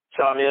year.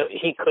 So, I mean,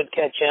 he could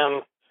catch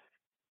him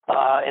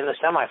in the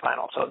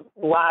semifinal. So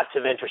lots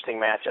of interesting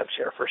matchups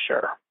here for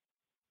sure.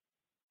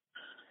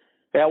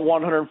 At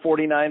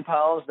 149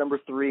 pounds, number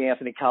 3,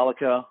 Anthony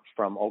Kalika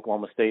from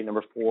Oklahoma State.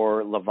 Number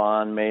 4,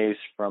 Levon Mays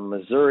from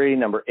Missouri.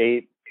 Number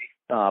 8,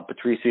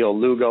 Patricio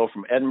Lugo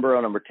from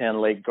Edinburgh. Number 10,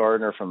 Lake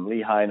Gardner from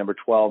Lehigh. Number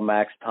 12,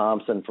 Max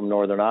Thompson from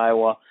Northern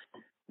Iowa.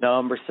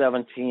 Number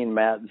 17,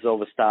 Matt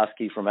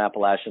Zovastoski from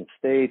Appalachian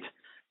State.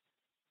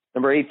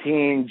 Number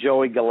 18,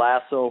 Joey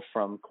Galasso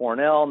from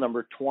Cornell.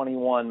 Number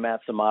 21, Matt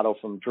Samato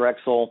from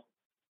Drexel.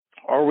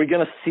 Are we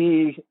going to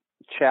see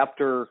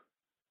Chapter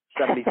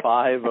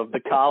 75 of the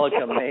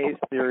Kalika Mays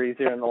series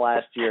here in the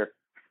last year?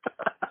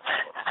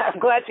 I'm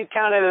glad you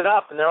counted it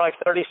up, and they're like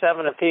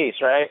 37 apiece,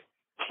 right?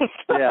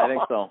 Yeah, I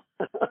think so.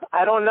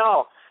 I don't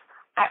know.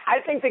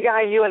 I think the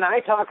guy you and I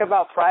talk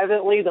about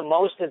privately the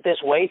most at this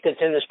weight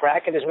that's in this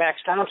bracket is Max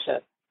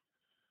Thompson.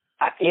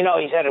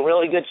 He's had a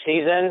really good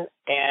season,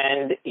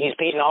 and he's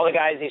beaten all the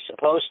guys he's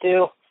supposed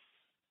to.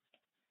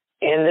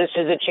 And this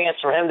is a chance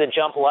for him to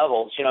jump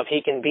levels. If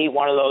he can beat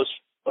one of those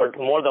or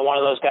more than one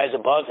of those guys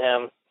above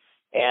him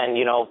and,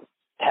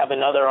 have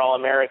another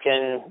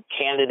All-American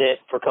candidate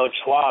for Coach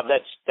Schwab,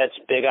 that's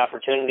a big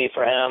opportunity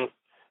for him.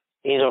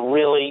 He's a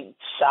really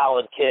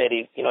solid kid.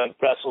 He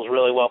wrestles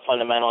really well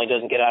fundamentally,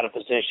 doesn't get out of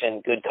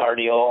position, good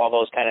cardio, all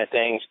those kind of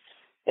things.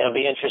 It'll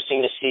be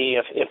interesting to see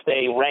if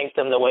they ranked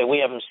them the way we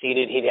have them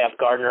seeded. He'd have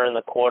Gardner in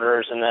the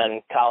quarters and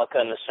then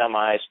Kalika in the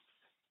semis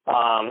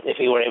if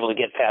he were able to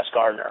get past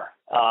Gardner.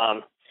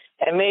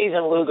 And Mays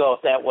and Lugo,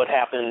 if that would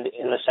happen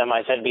in the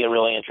semis, that'd be a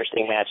really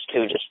interesting match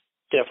too, just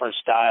different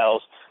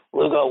styles.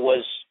 Lugo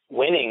was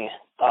winning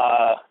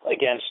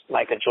against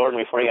Micah Jordan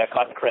before he got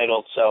caught and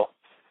cradled, so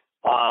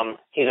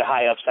he's a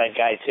high upside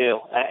guy too.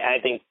 I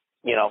think,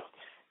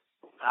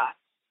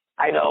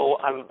 I know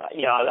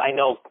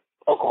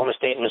Oklahoma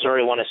State and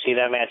Missouri want to see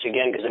that match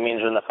again because it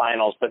means we're in the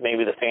finals, but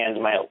maybe the fans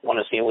might want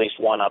to see at least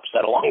one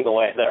upset along the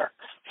way there.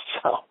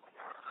 So,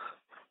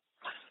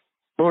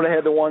 moving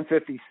ahead to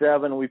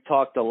 157, we've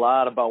talked a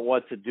lot about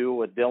what to do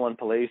with Dylan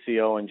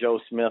Palacio and Joe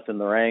Smith in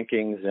the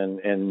rankings,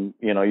 and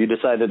you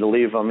decided to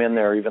leave them in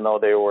there even though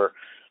they were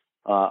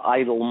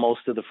idle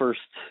most of the first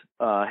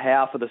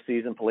half of the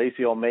season.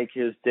 Palacio make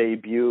his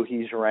debut.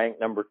 He's ranked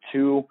number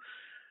 2.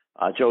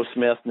 Joe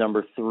Smith,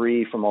 number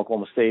 3 from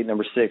Oklahoma State.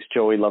 Number 6,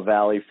 Joey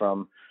LaValle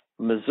from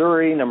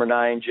Missouri. Number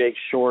 9, Jake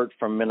Short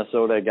from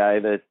Minnesota, a guy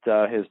that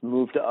has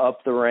moved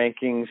up the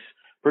rankings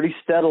pretty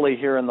steadily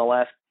here in the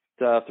last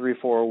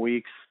 3-4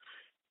 weeks.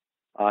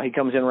 He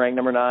comes in ranked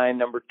number 9.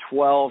 Number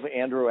 12,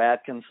 Andrew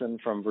Atkinson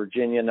from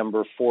Virginia.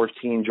 Number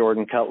 14,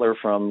 Jordan Cutler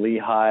from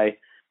Lehigh.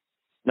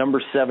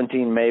 Number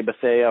 17, May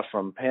Bethea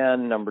from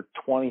Penn. Number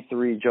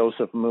 23,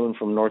 Joseph Moon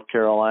from North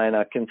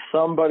Carolina. Can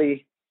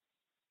somebody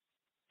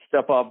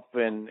step up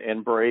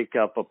and break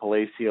up a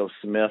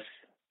Palacio-Smith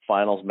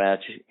finals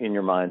match in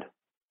your mind?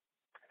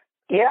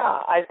 Yeah,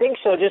 I think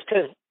so, just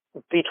because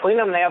between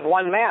them they have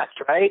one match,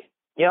 right?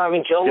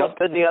 Joe looked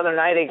good the other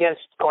night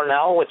against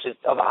Cornell, which is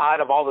odd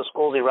of all the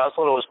schools he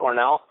wrestled, it was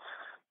Cornell.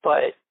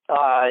 But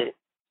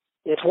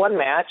it's one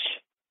match.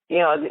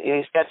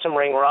 He's got some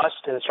ring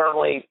rust, and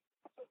certainly,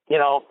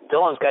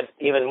 Dylan's got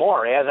even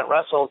more. He hasn't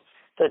wrestled.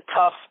 It's a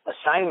tough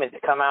assignment to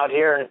come out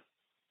here, and,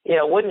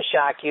 it wouldn't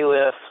shock you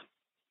if,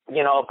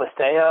 a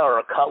Bethea or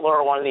a Cutler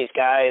or one of these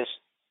guys,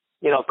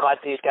 caught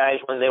these guys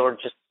when they were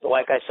just,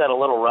 like I said, a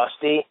little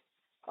rusty.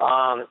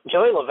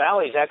 Joey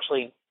LaValle's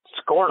actually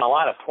scoring a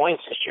lot of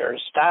points this year.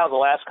 His style the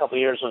last couple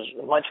of years was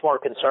much more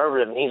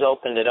conservative, and he's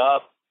opened it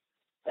up.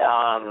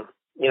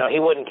 He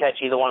wouldn't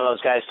catch either one of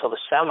those guys till the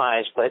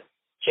semis, but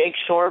Jake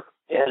Short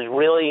has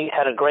really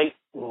had a great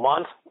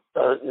month,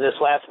 this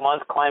last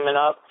month climbing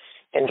up.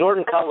 And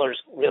Jordan Cutler's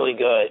really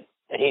good.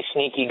 And he's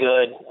sneaky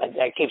good.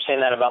 I keep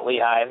saying that about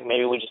Lehigh.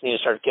 Maybe we just need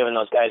to start giving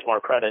those guys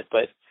more credit.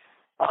 But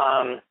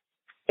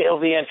it'll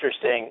be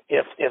interesting.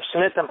 If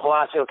Smith and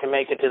Palacio can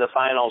make it to the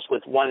finals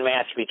with one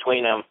match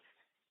between them,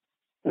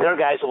 their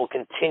guys will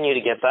continue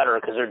to get better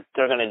because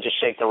they're going to just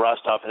shake the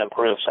rust off and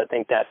improve. So I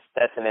think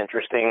that's an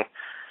interesting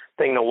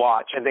thing to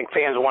watch. I think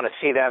fans want to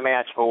see that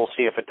match, but we'll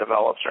see if it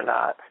develops or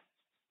not.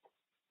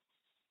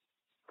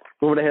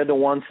 Moving ahead to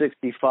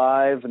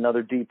 165,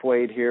 another deep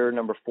weight here.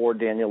 Number 4,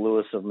 Daniel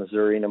Lewis of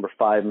Missouri. Number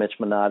 5, Mitch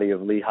Minotti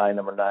of Lehigh.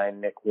 Number 9,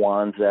 Nick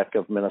Wanzek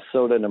of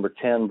Minnesota. Number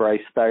 10,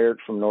 Bryce Steyert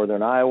from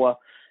Northern Iowa.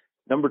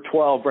 Number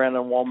 12,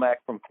 Brandon Womack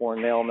from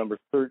Cornell. Number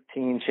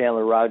 13,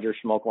 Chandler Rogers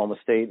from Oklahoma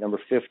State. Number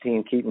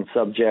 15, Keaton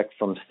Subject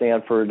from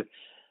Stanford.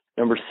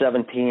 Number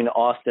 17,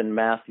 Austin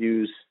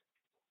Matthews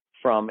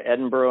from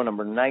Edinburgh.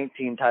 Number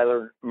 19,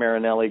 Tyler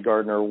Marinelli,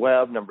 Gardner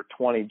Webb. Number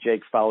 20,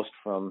 Jake Faust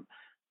from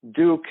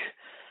Duke.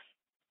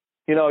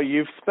 You know,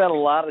 you've spent a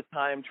lot of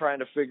time trying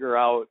to figure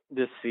out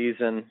this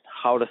season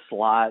how to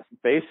slot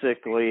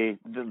basically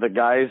the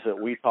guys that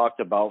we talked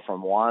about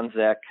from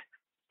Wanzek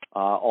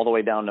all the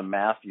way down to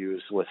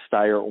Matthews with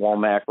Steyert,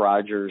 Womack,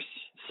 Rogers,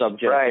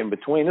 Subject in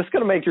between. This is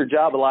going to make your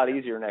job a lot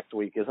easier next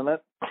week, isn't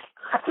it?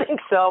 I think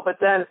so, but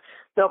then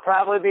there'll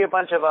probably be a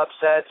bunch of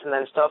upsets, and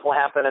then stuff will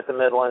happen at the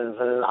Midlands,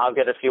 and I'll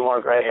get a few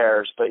more gray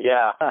hairs. But,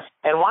 yeah.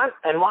 And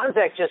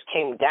Wanzek just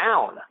came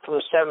down from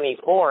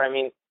 74. I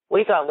mean,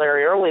 we thought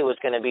Larry Early was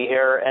going to be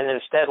here, and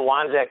instead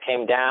Wanzek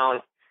came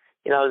down.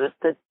 You know,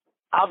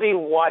 I'll be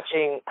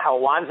watching how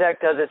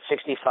Wanzek does at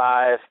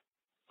 65.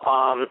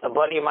 A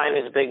buddy of mine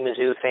is a big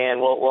Mizzou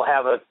fan. We'll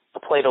have a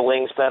plate of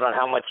wings bet on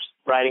how much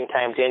riding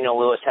time Daniel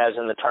Lewis has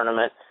in the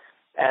tournament.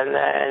 And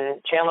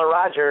then Chandler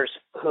Rogers,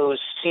 whose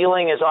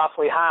ceiling is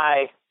awfully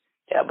high,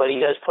 but he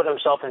does put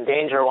himself in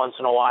danger once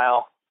in a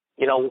while.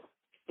 You know,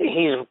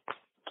 he's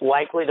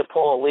likely to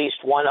pull at least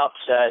one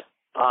upset.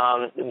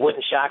 It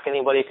wouldn't shock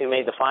anybody if he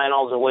made the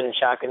finals. It wouldn't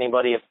shock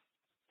anybody if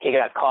he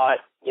got caught,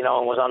 you know,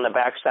 and was on the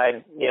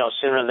backside, you know,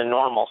 sooner than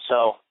normal.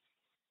 So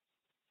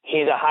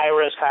he's a high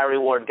risk, high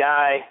reward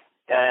guy.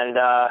 And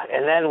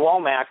then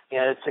Womack, you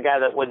know, it's a guy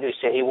that, what did you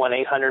say, he won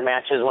 800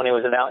 matches when he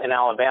was in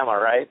Alabama,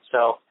 right?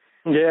 So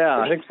yeah,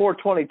 I think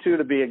 422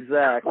 to be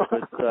exact.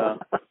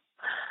 But,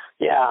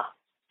 yeah.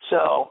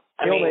 So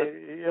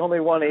he only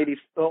won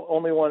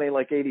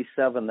like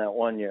 87 that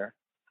one year.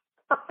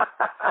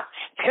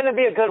 It's going to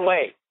be a good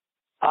weight.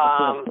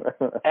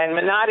 And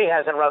Minotti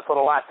hasn't wrestled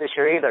a lot this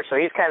year either, so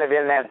he's kind of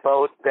in that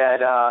boat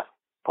that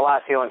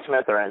Palacio and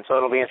Smith are in. So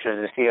it'll be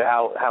interesting to see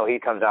how he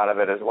comes out of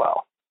it as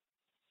well.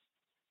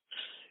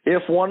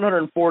 If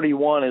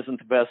 141 isn't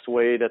the best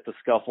weight at the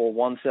scuffle,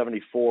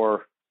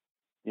 174,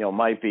 you know,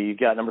 might be. You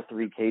got number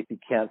 3, Casey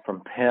Kent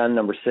from Penn.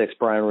 Number 6,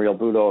 Brian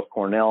Realbuto of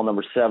Cornell.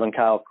 Number 7,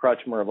 Kyle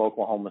Crutchmer of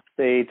Oklahoma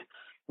State.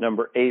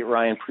 Number 8,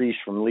 Ryan Priest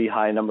from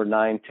Lehigh. Number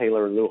 9,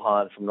 Taylor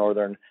Lujan from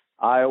Northern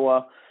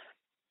Iowa.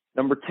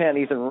 Number 10,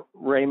 Ethan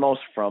Ramos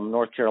from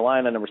North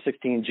Carolina. Number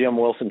 16, Jim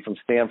Wilson from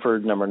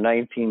Stanford. Number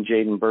 19,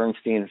 Jaden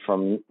Bernstein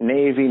from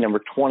Navy.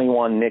 Number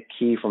 21, Nick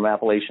Key from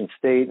Appalachian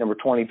State. Number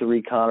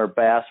 23, Connor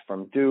Bass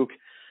from Duke.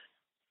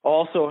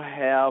 Also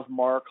have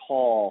Mark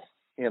Hall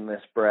in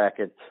this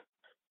bracket.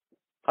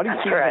 How do you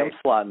see him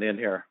slotting in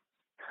here?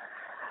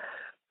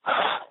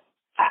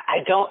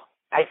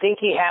 I think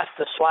he has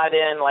to slot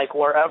in like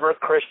wherever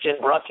Christian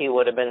Brucky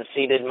would have been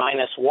seated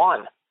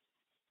 -1,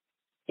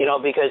 you know,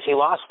 because he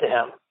lost to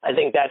him. I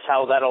think that's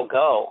how that'll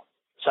go.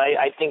 So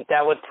I think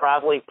that would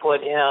probably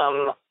put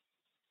him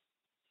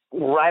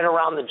right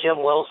around the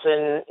Jim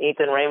Wilson,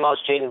 Ethan Ramos,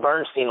 Jaden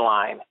Bernstein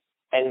line.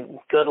 And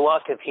good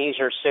luck if he's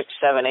your 6,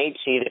 7, 8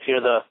 seed, if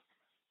you're the,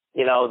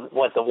 you know,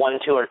 the 1,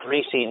 2, or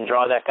 3 seed and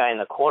draw that guy in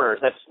the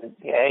quarters.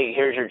 Hey,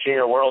 here's your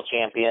junior world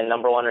champion,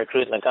 number 1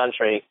 recruit in the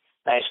country.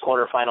 Nice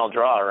quarterfinal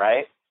draw,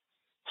 right?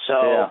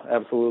 So yeah,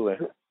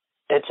 absolutely.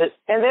 And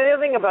the other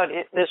thing about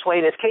this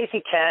weight is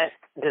Casey Kent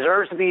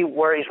deserves to be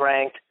where he's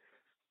ranked,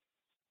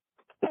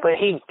 but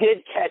he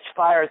did catch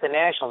fire at the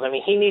Nationals. I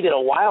mean, he needed a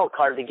wild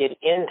card to get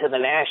into the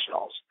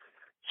Nationals.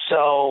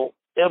 So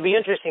it'll be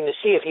interesting to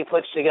see if he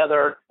puts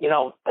together, you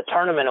know, a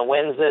tournament and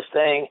wins this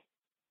thing.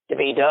 If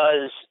he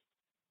does,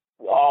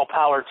 all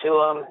power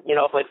to him. You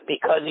know, but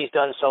because he's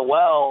done so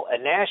well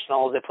at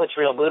Nationals, it puts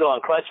Realbuto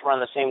and Crutchmer on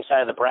the same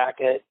side of the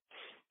bracket.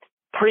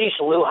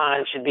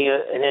 Priest-Lujan should be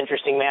an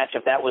interesting match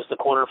if that was the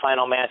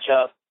quarterfinal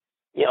matchup.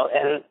 You know,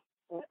 and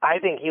I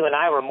think you and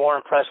I were more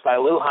impressed by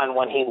Lujan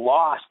when he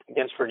lost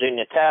against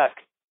Virginia Tech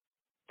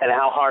and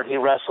how hard he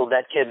wrestled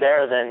that kid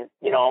there than,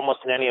 you know,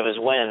 almost in any of his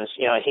wins.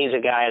 You know, he's a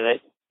guy that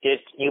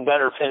you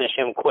better finish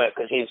him quick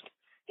because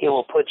he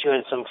will put you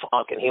in some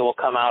funk and he will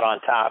come out on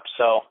top.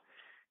 So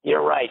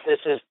you're right.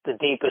 This is the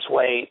deepest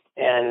weight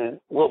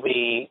and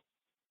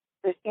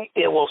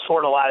it will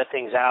sort a lot of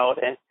things out.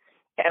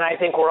 And I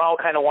think we're all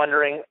kind of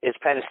wondering, is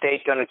Penn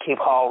State going to keep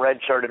Hall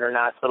redshirted or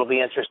not? So it'll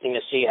be interesting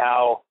to see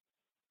how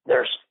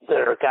there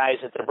are guys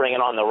that they're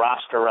bringing on the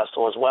roster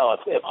wrestle as well.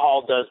 If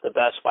Hall does the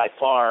best by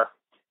far,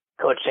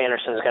 Coach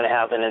Sanderson's going to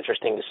have an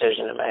interesting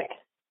decision to make.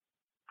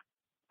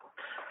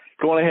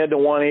 Going ahead to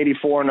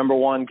 184, number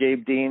 1,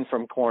 Gabe Dean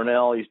from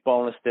Cornell. He's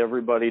bonused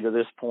everybody to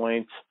this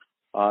point,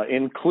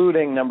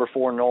 including number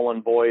 4,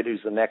 Nolan Boyd, who's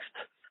the next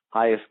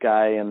highest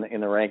guy in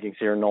the rankings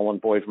here. Nolan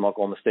Boyd from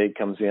Oklahoma State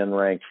comes in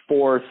ranked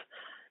 4th.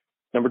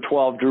 Number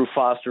 12, Drew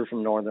Foster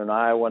from Northern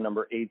Iowa.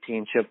 Number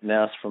 18, Chip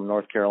Ness from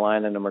North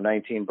Carolina. Number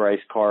 19, Bryce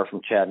Carr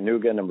from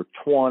Chattanooga. Number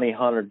 20,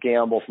 Hunter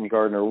Gamble from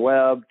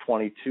Gardner-Webb.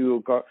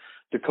 22,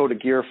 Dakota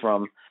Gear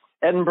from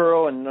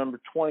Edinboro. And number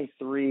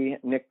 23,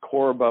 Nick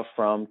Korba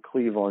from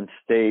Cleveland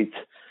State.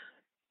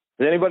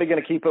 Is anybody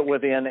going to keep it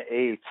within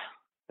 8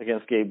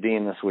 against Gabe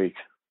Dean this week?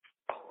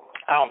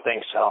 I don't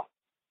think so.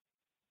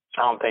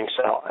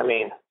 I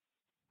mean,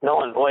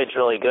 Nolan Boyd's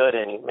really good,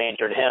 and he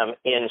majored him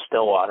in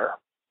Stillwater.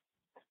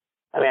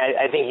 I mean,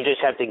 I think you just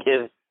have to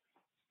give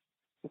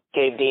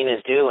Gabe Dean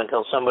his due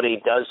until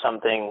somebody does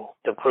something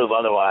to prove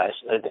otherwise.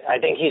 I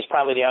think he's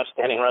probably the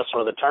outstanding wrestler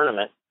of the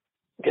tournament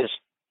because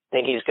I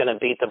think he's going to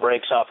beat the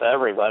brakes off of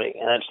everybody.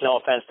 And that's no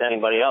offense to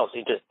anybody else.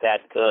 He's just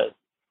that good.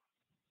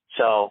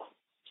 So,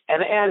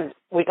 and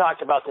we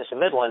talked about this in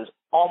Midlands.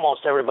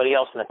 Almost everybody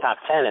else in the top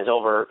 10 is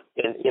over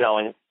in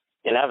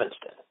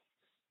Evanston.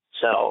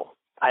 So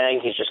I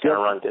think he's just going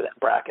to run through that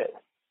bracket.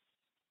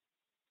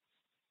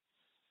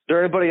 Is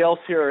there anybody else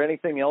here or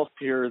anything else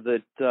here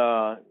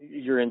that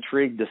you're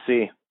intrigued to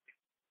see?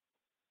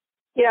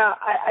 Yeah,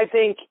 I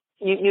think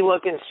you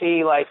look and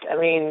see, I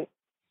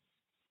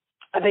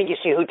think you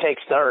see who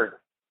takes third,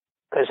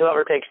 because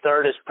whoever takes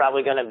third is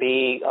probably going to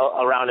be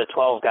around a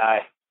 12 guy.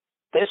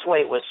 This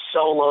weight was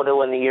so loaded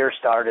when the year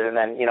started, and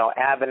then,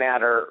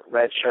 Abinader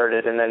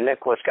redshirted, and then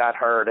Nicholas got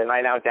hurt, and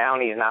right now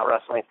Downey's not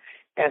wrestling.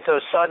 And so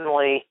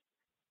suddenly,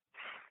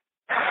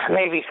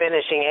 maybe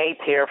finishing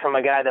 8th here from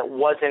a guy that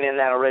wasn't in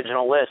that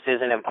original list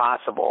isn't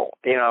impossible,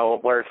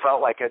 where it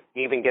felt like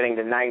even getting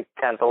to 9th,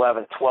 10th,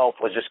 11th,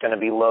 12th was just going to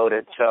be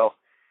loaded. So,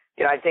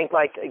 I think,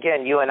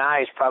 again,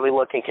 UNI is probably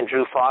looking, can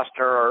Drew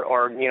Foster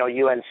or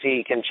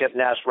UNC, can Chip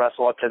Ness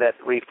wrestle up to that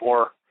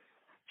 3-4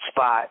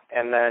 spot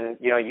and then,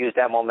 use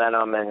that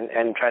momentum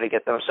and try to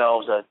get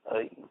themselves a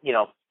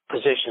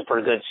position for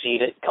a good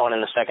seed going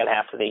in the second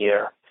half of the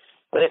year.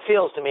 But it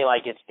feels to me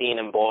like it's Dean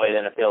and Boyd,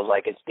 and it feels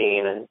like it's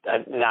Dean, and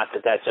not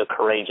that that's a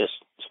courageous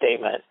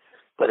statement,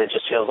 but it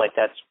just feels like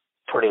that's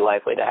pretty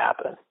likely to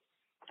happen.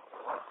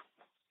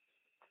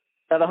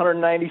 At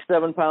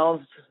 197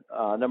 pounds,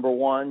 number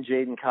 1,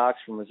 Jaden Cox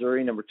from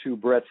Missouri. Number 2,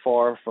 Brett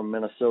Farr from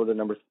Minnesota.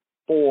 Number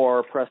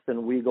 4, Preston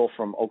Weigel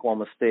from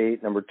Oklahoma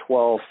State. Number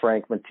 12,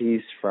 Frank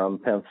Matisse from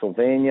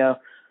Pennsylvania.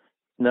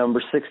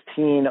 Number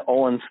 16,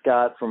 Owen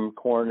Scott from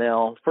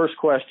Cornell. First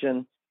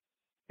question.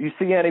 Do you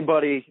see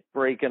anybody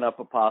breaking up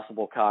a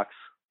possible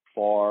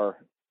Cox-Farr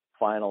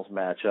finals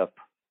matchup?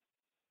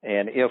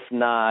 And if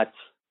not,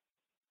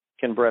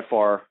 can Brett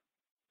Farr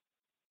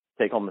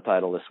take home the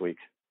title this week?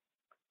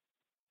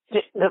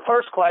 The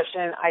first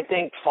question, I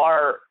think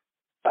Farr,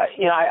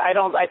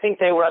 I think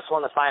they wrestle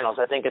in the finals.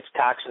 I think it's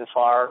Cox and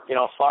Farr.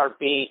 Farr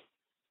beat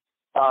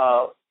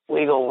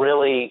Weigel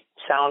really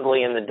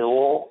soundly in the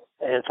duel,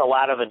 and it's a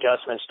lot of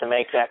adjustments to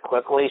make that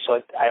quickly,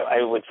 so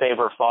I would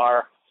favor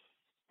Farr.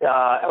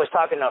 I was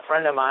talking to a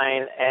friend of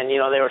mine, and, they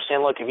were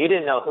saying, look, if you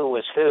didn't know who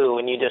was who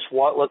and you just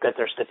look at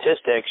their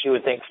statistics, you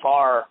would think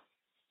Farr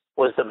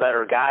was the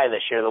better guy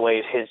this year, the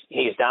way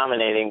he's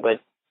dominating.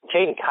 But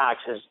Jaden Cox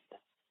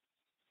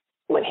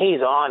when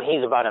he's on,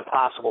 he's about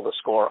impossible to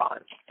score on.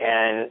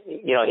 And,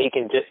 he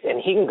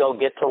can go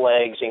get to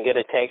legs and get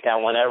a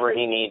takedown whenever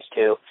he needs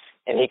to,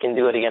 and he can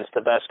do it against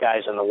the best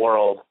guys in the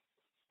world.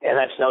 And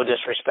that's no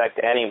disrespect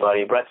to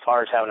anybody. Brett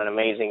Farr's having an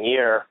amazing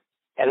year.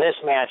 And this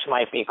match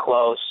might be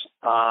close,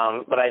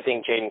 but I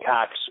think Jaden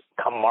Cox,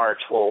 come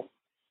March,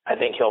 I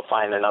think he'll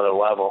find another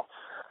level.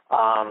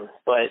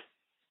 But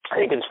I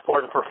think it's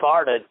important for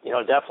Farr to,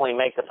 definitely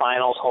make the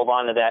finals, hold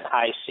on to that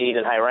high seed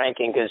and high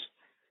ranking, because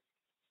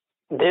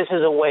this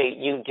is a weight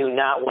you do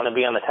not want to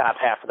be on the top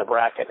half of the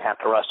bracket and have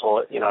to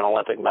wrestle, an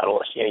Olympic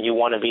medalist. You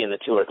want to be in the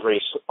 2 or 3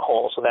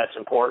 hole, so that's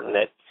important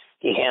that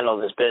he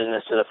handles his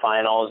business to the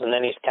finals, and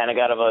then he's kind of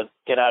got a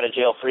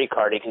get-out-of-jail-free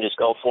card. He can just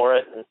go for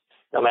it, and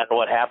no matter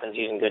what happens,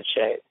 he's in good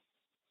shape.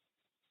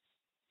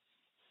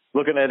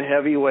 Looking at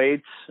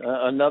heavyweights,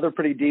 another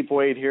pretty deep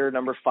weight here.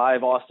 Number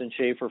 5, Austin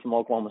Schaefer from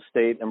Oklahoma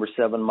State. Number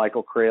 7,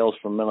 Michael Krales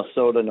from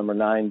Minnesota. Number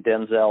 9,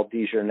 Denzel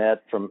DeJarnette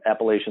from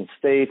Appalachian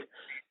State.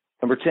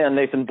 Number 10,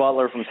 Nathan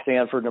Butler from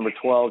Stanford. Number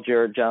 12,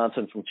 Jared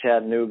Johnson from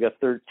Chattanooga.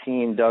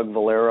 13, Doug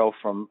Valero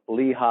from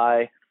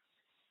Lehigh.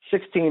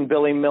 16,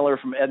 Billy Miller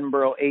from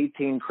Edinboro.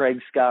 18, Craig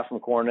Scott from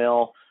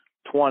Cornell.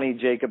 20,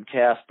 Jacob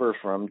Casper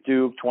from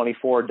Duke.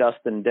 24,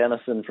 Dustin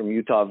Dennison from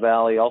Utah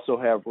Valley. Also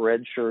have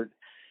redshirt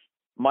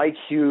Mike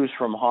Hughes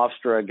from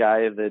Hofstra, a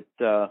guy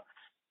that,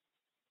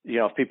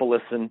 if people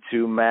listen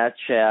to Matt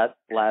chat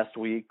last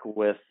week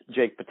with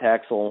Jake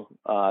Pataxel,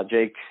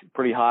 Jake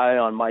pretty high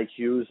on Mike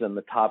Hughes and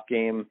the top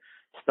game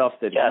stuff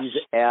that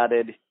he's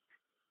added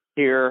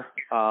here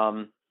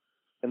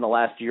in the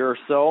last year or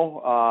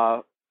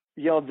so.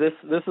 This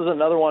is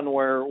another one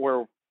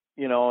where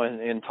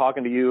in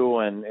talking to you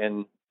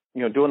and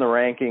doing the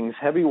rankings,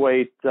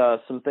 heavyweight,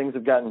 some things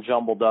have gotten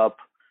jumbled up.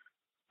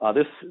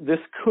 This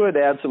could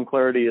add some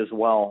clarity as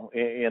well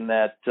in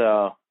that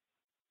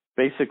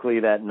basically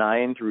that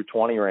 9 through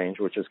 20 range,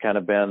 which has kind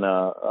of been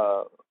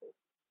a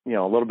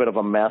little bit of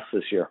a mess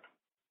this year.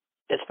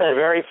 It's been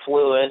very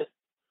fluid,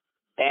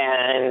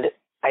 and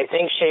I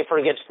think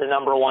Schaefer gets the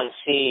number 1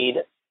 seed,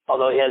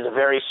 although he has a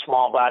very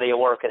small body of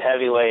work at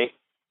heavyweight.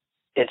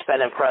 It's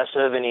been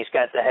impressive, and he's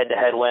got the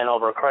head-to-head win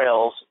over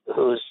Krales,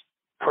 who's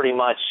pretty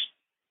much,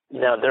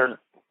 they're,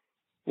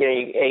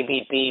 A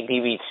beat B, B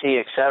beat C,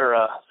 et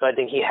cetera. So I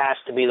think he has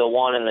to be the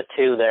 1 and the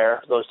 2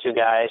 there, those two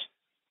guys.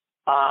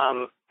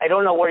 I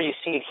don't know where you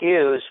see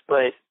Hughes,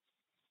 but,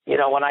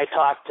 when I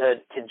talked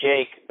to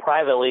Jake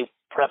privately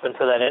prepping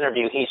for that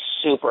interview, he's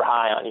super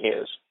high on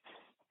Hughes.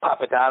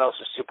 Papadopoulos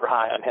is super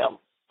high on him.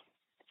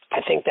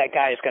 I think that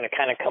guy is going to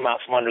kind of come out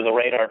from under the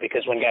radar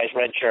because when guys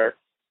redshirt,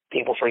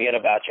 people forget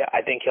about you.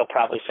 I think he'll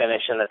probably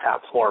finish in the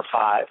top 4 or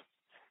 5.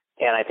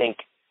 And I think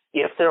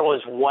if there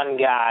was one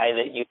guy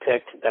that you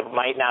picked that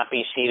might not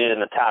be seated in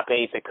the top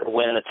 8 that could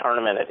win the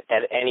tournament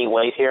at any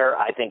weight here,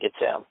 I think it's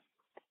him.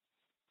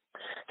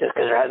 Just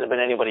because there hasn't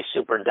been anybody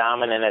super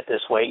dominant at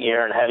this weight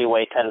year, and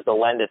heavyweight tends to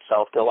lend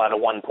itself to a lot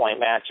of one-point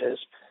matches.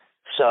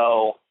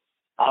 So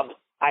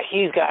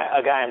he's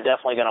a guy I'm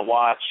definitely going to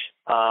watch.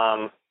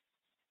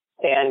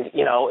 And,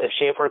 if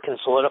Schaefer can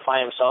solidify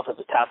himself as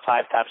the top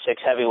 5, top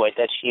 6 heavyweight,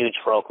 that's huge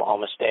for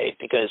Oklahoma State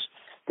because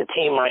the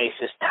team race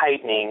is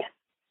tightening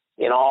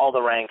in all the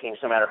rankings,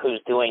 no matter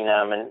who's doing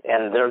them.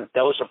 And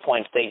those are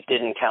points they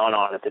didn't count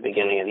on at the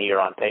beginning of the year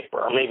on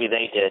paper. Or maybe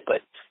they did,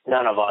 but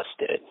none of us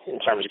did in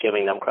terms of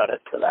giving them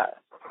credit for that.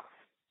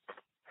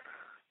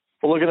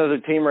 Well, looking at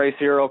the team race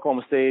here,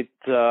 Oklahoma State,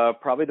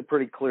 probably the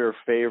pretty clear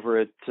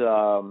favorite.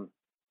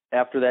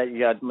 After that, you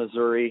got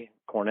Missouri,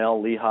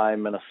 Cornell, Lehigh,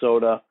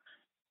 Minnesota,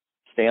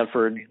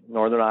 Stanford,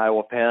 Northern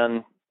Iowa,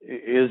 Penn.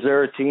 Is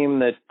there a team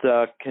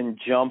that can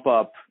jump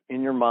up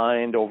in your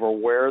mind over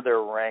where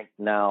they're ranked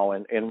now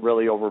and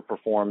really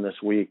overperform this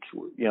week?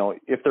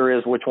 If there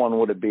is, which one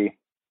would it be?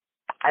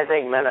 I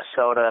think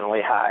Minnesota and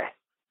Lehigh.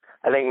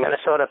 I think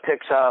Minnesota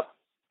picks up,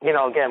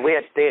 again,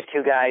 they had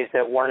 2 guys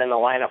that weren't in the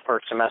lineup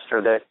first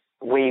semester that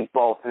we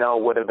both know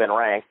would have been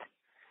ranked.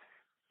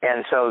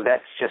 And so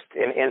that's just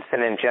an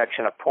instant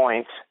injection of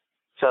points.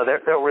 So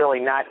they're really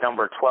not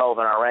number 12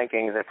 in our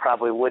rankings. It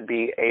probably would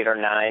be 8 or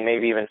 9,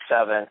 maybe even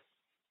 7.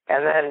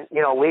 And then,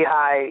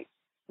 Lehigh,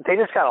 they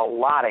just got a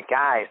lot of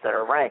guys that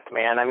are ranked,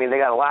 man. I mean, they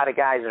got a lot of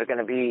guys that are going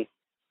to be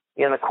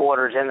in the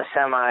quarters, in the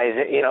semis,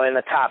 in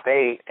the top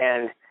 8.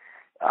 And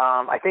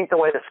I think the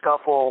way the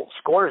Scuffle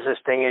scores this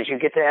thing is you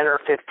get to enter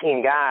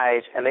 15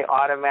 guys, and they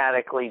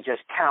automatically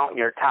just count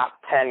your top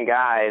 10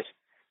 guys,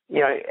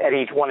 at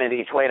each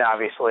weight,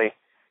 obviously,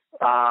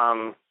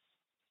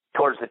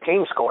 towards the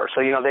team score.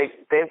 So,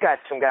 they've got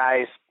some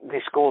guys,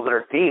 these schools that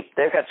are deep,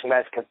 they've got some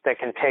guys that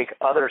can take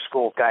other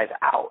schools' guys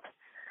out.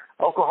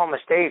 Oklahoma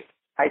State,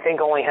 I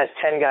think, only has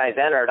 10 guys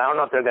entered. I don't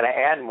know if they're going to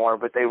add more,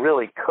 but they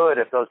really could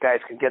if those guys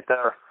could get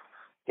there,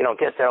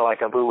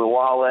 like a Bulu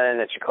Wallen,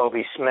 a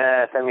Jacoby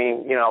Smith. I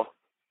mean,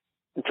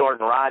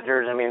 Jordan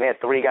Rogers. I mean, they had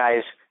 3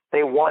 guys.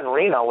 They won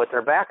Reno with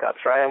their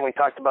backups, right? And we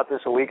talked about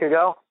this a week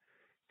ago.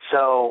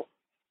 So,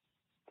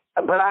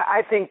 but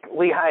I think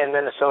Lehigh and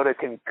Minnesota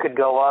could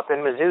go up,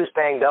 and Mizzou's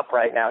banged up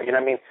right now.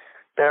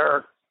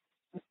 They're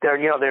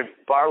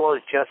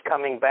Barlow's just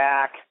coming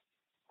back.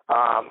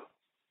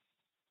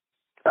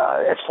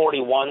 At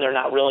 41, they're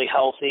not really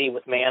healthy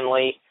with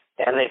Manley,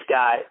 and they've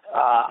got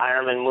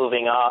Ironman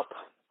moving up.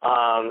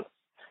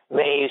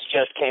 Mays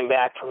just came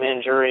back from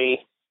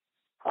injury,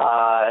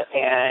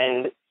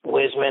 and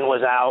Wiseman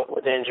was out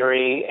with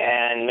injury,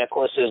 and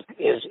Miklas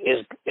is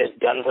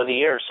done for the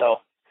year. So,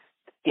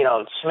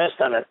 Smith's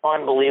done an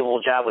unbelievable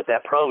job with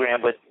that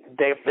program, but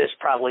this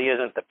probably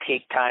isn't the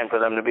peak time for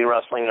them to be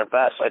wrestling their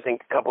best. So I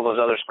think a couple of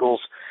those other schools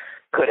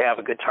could have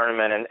a good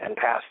tournament and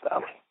pass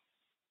them.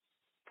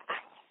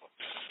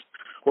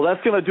 Well,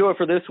 that's going to do it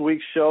for this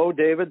week's show.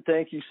 David,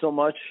 thank you so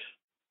much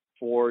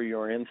for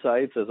your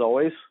insights, as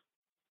always.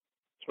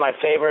 My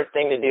favorite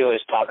thing to do is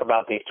talk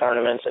about these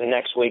tournaments, and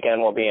next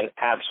weekend will be an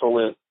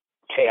absolute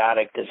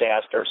chaotic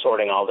disaster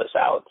sorting all this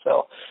out.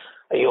 So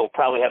you'll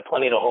probably have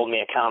plenty to hold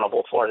me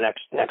accountable for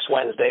next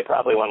Wednesday,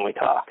 probably when we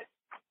talk.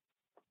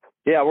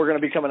 Yeah, we're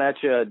going to be coming at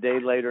you a day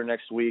later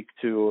next week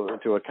to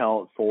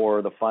account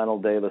for the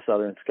final day of the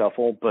Southern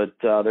Scuffle, but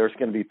there's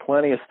going to be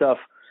plenty of stuff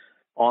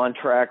on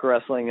track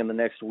wrestling in the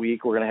next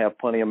week. We're going to have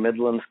plenty of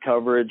Midlands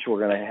coverage. We're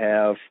going to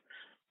have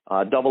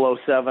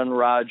 007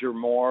 Roger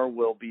Moore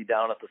will be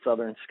down at the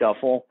Southern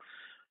Scuffle.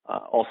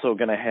 Also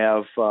going to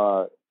have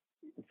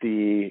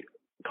the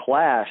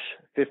Clash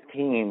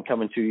 15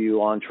 coming to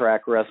you on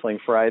track wrestling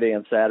Friday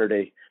and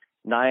Saturday.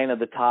 9 of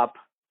the top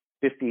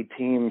 50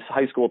 teams,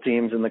 high school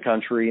teams in the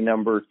country,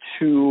 number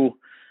 2,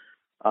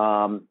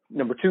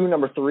 number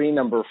 3,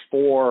 number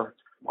 4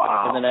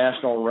 in the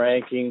national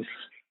rankings.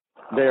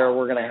 There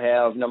we're going to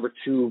have number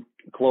 2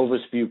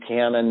 Clovis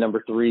Buchanan,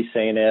 number 3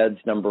 St. Ed's,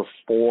 number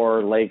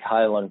 4 Lake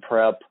Highland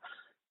Prep,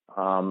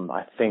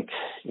 I think,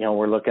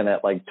 we're looking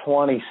at like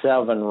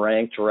 27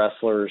 ranked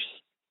wrestlers,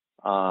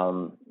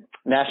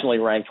 nationally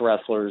ranked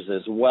wrestlers,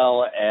 as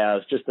well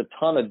as just a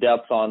ton of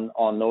depth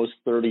on those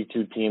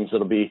 32 teams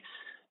that'll be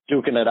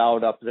duking it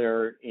out up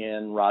there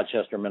in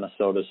Rochester,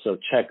 Minnesota. So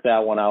check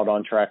that one out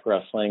on Track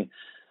Wrestling.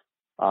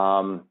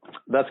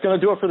 That's going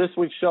to do it for this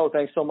week's show.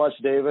 Thanks so much,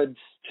 David.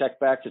 Check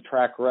back to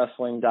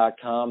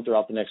trackwrestling.com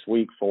throughout the next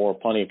week for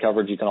plenty of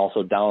coverage. You can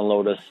also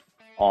download us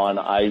on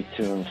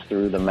iTunes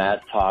through the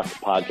Matt Talk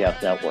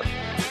Podcast Network.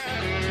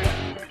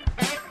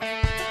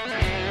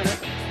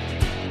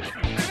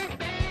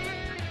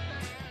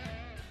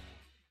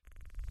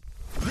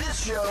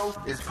 This show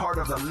is part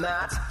of the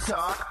Matt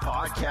Talk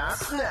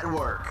Podcast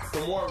Network.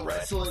 For more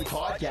wrestling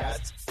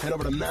podcasts, head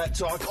over to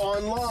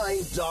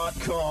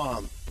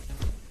MattTalkOnline.com.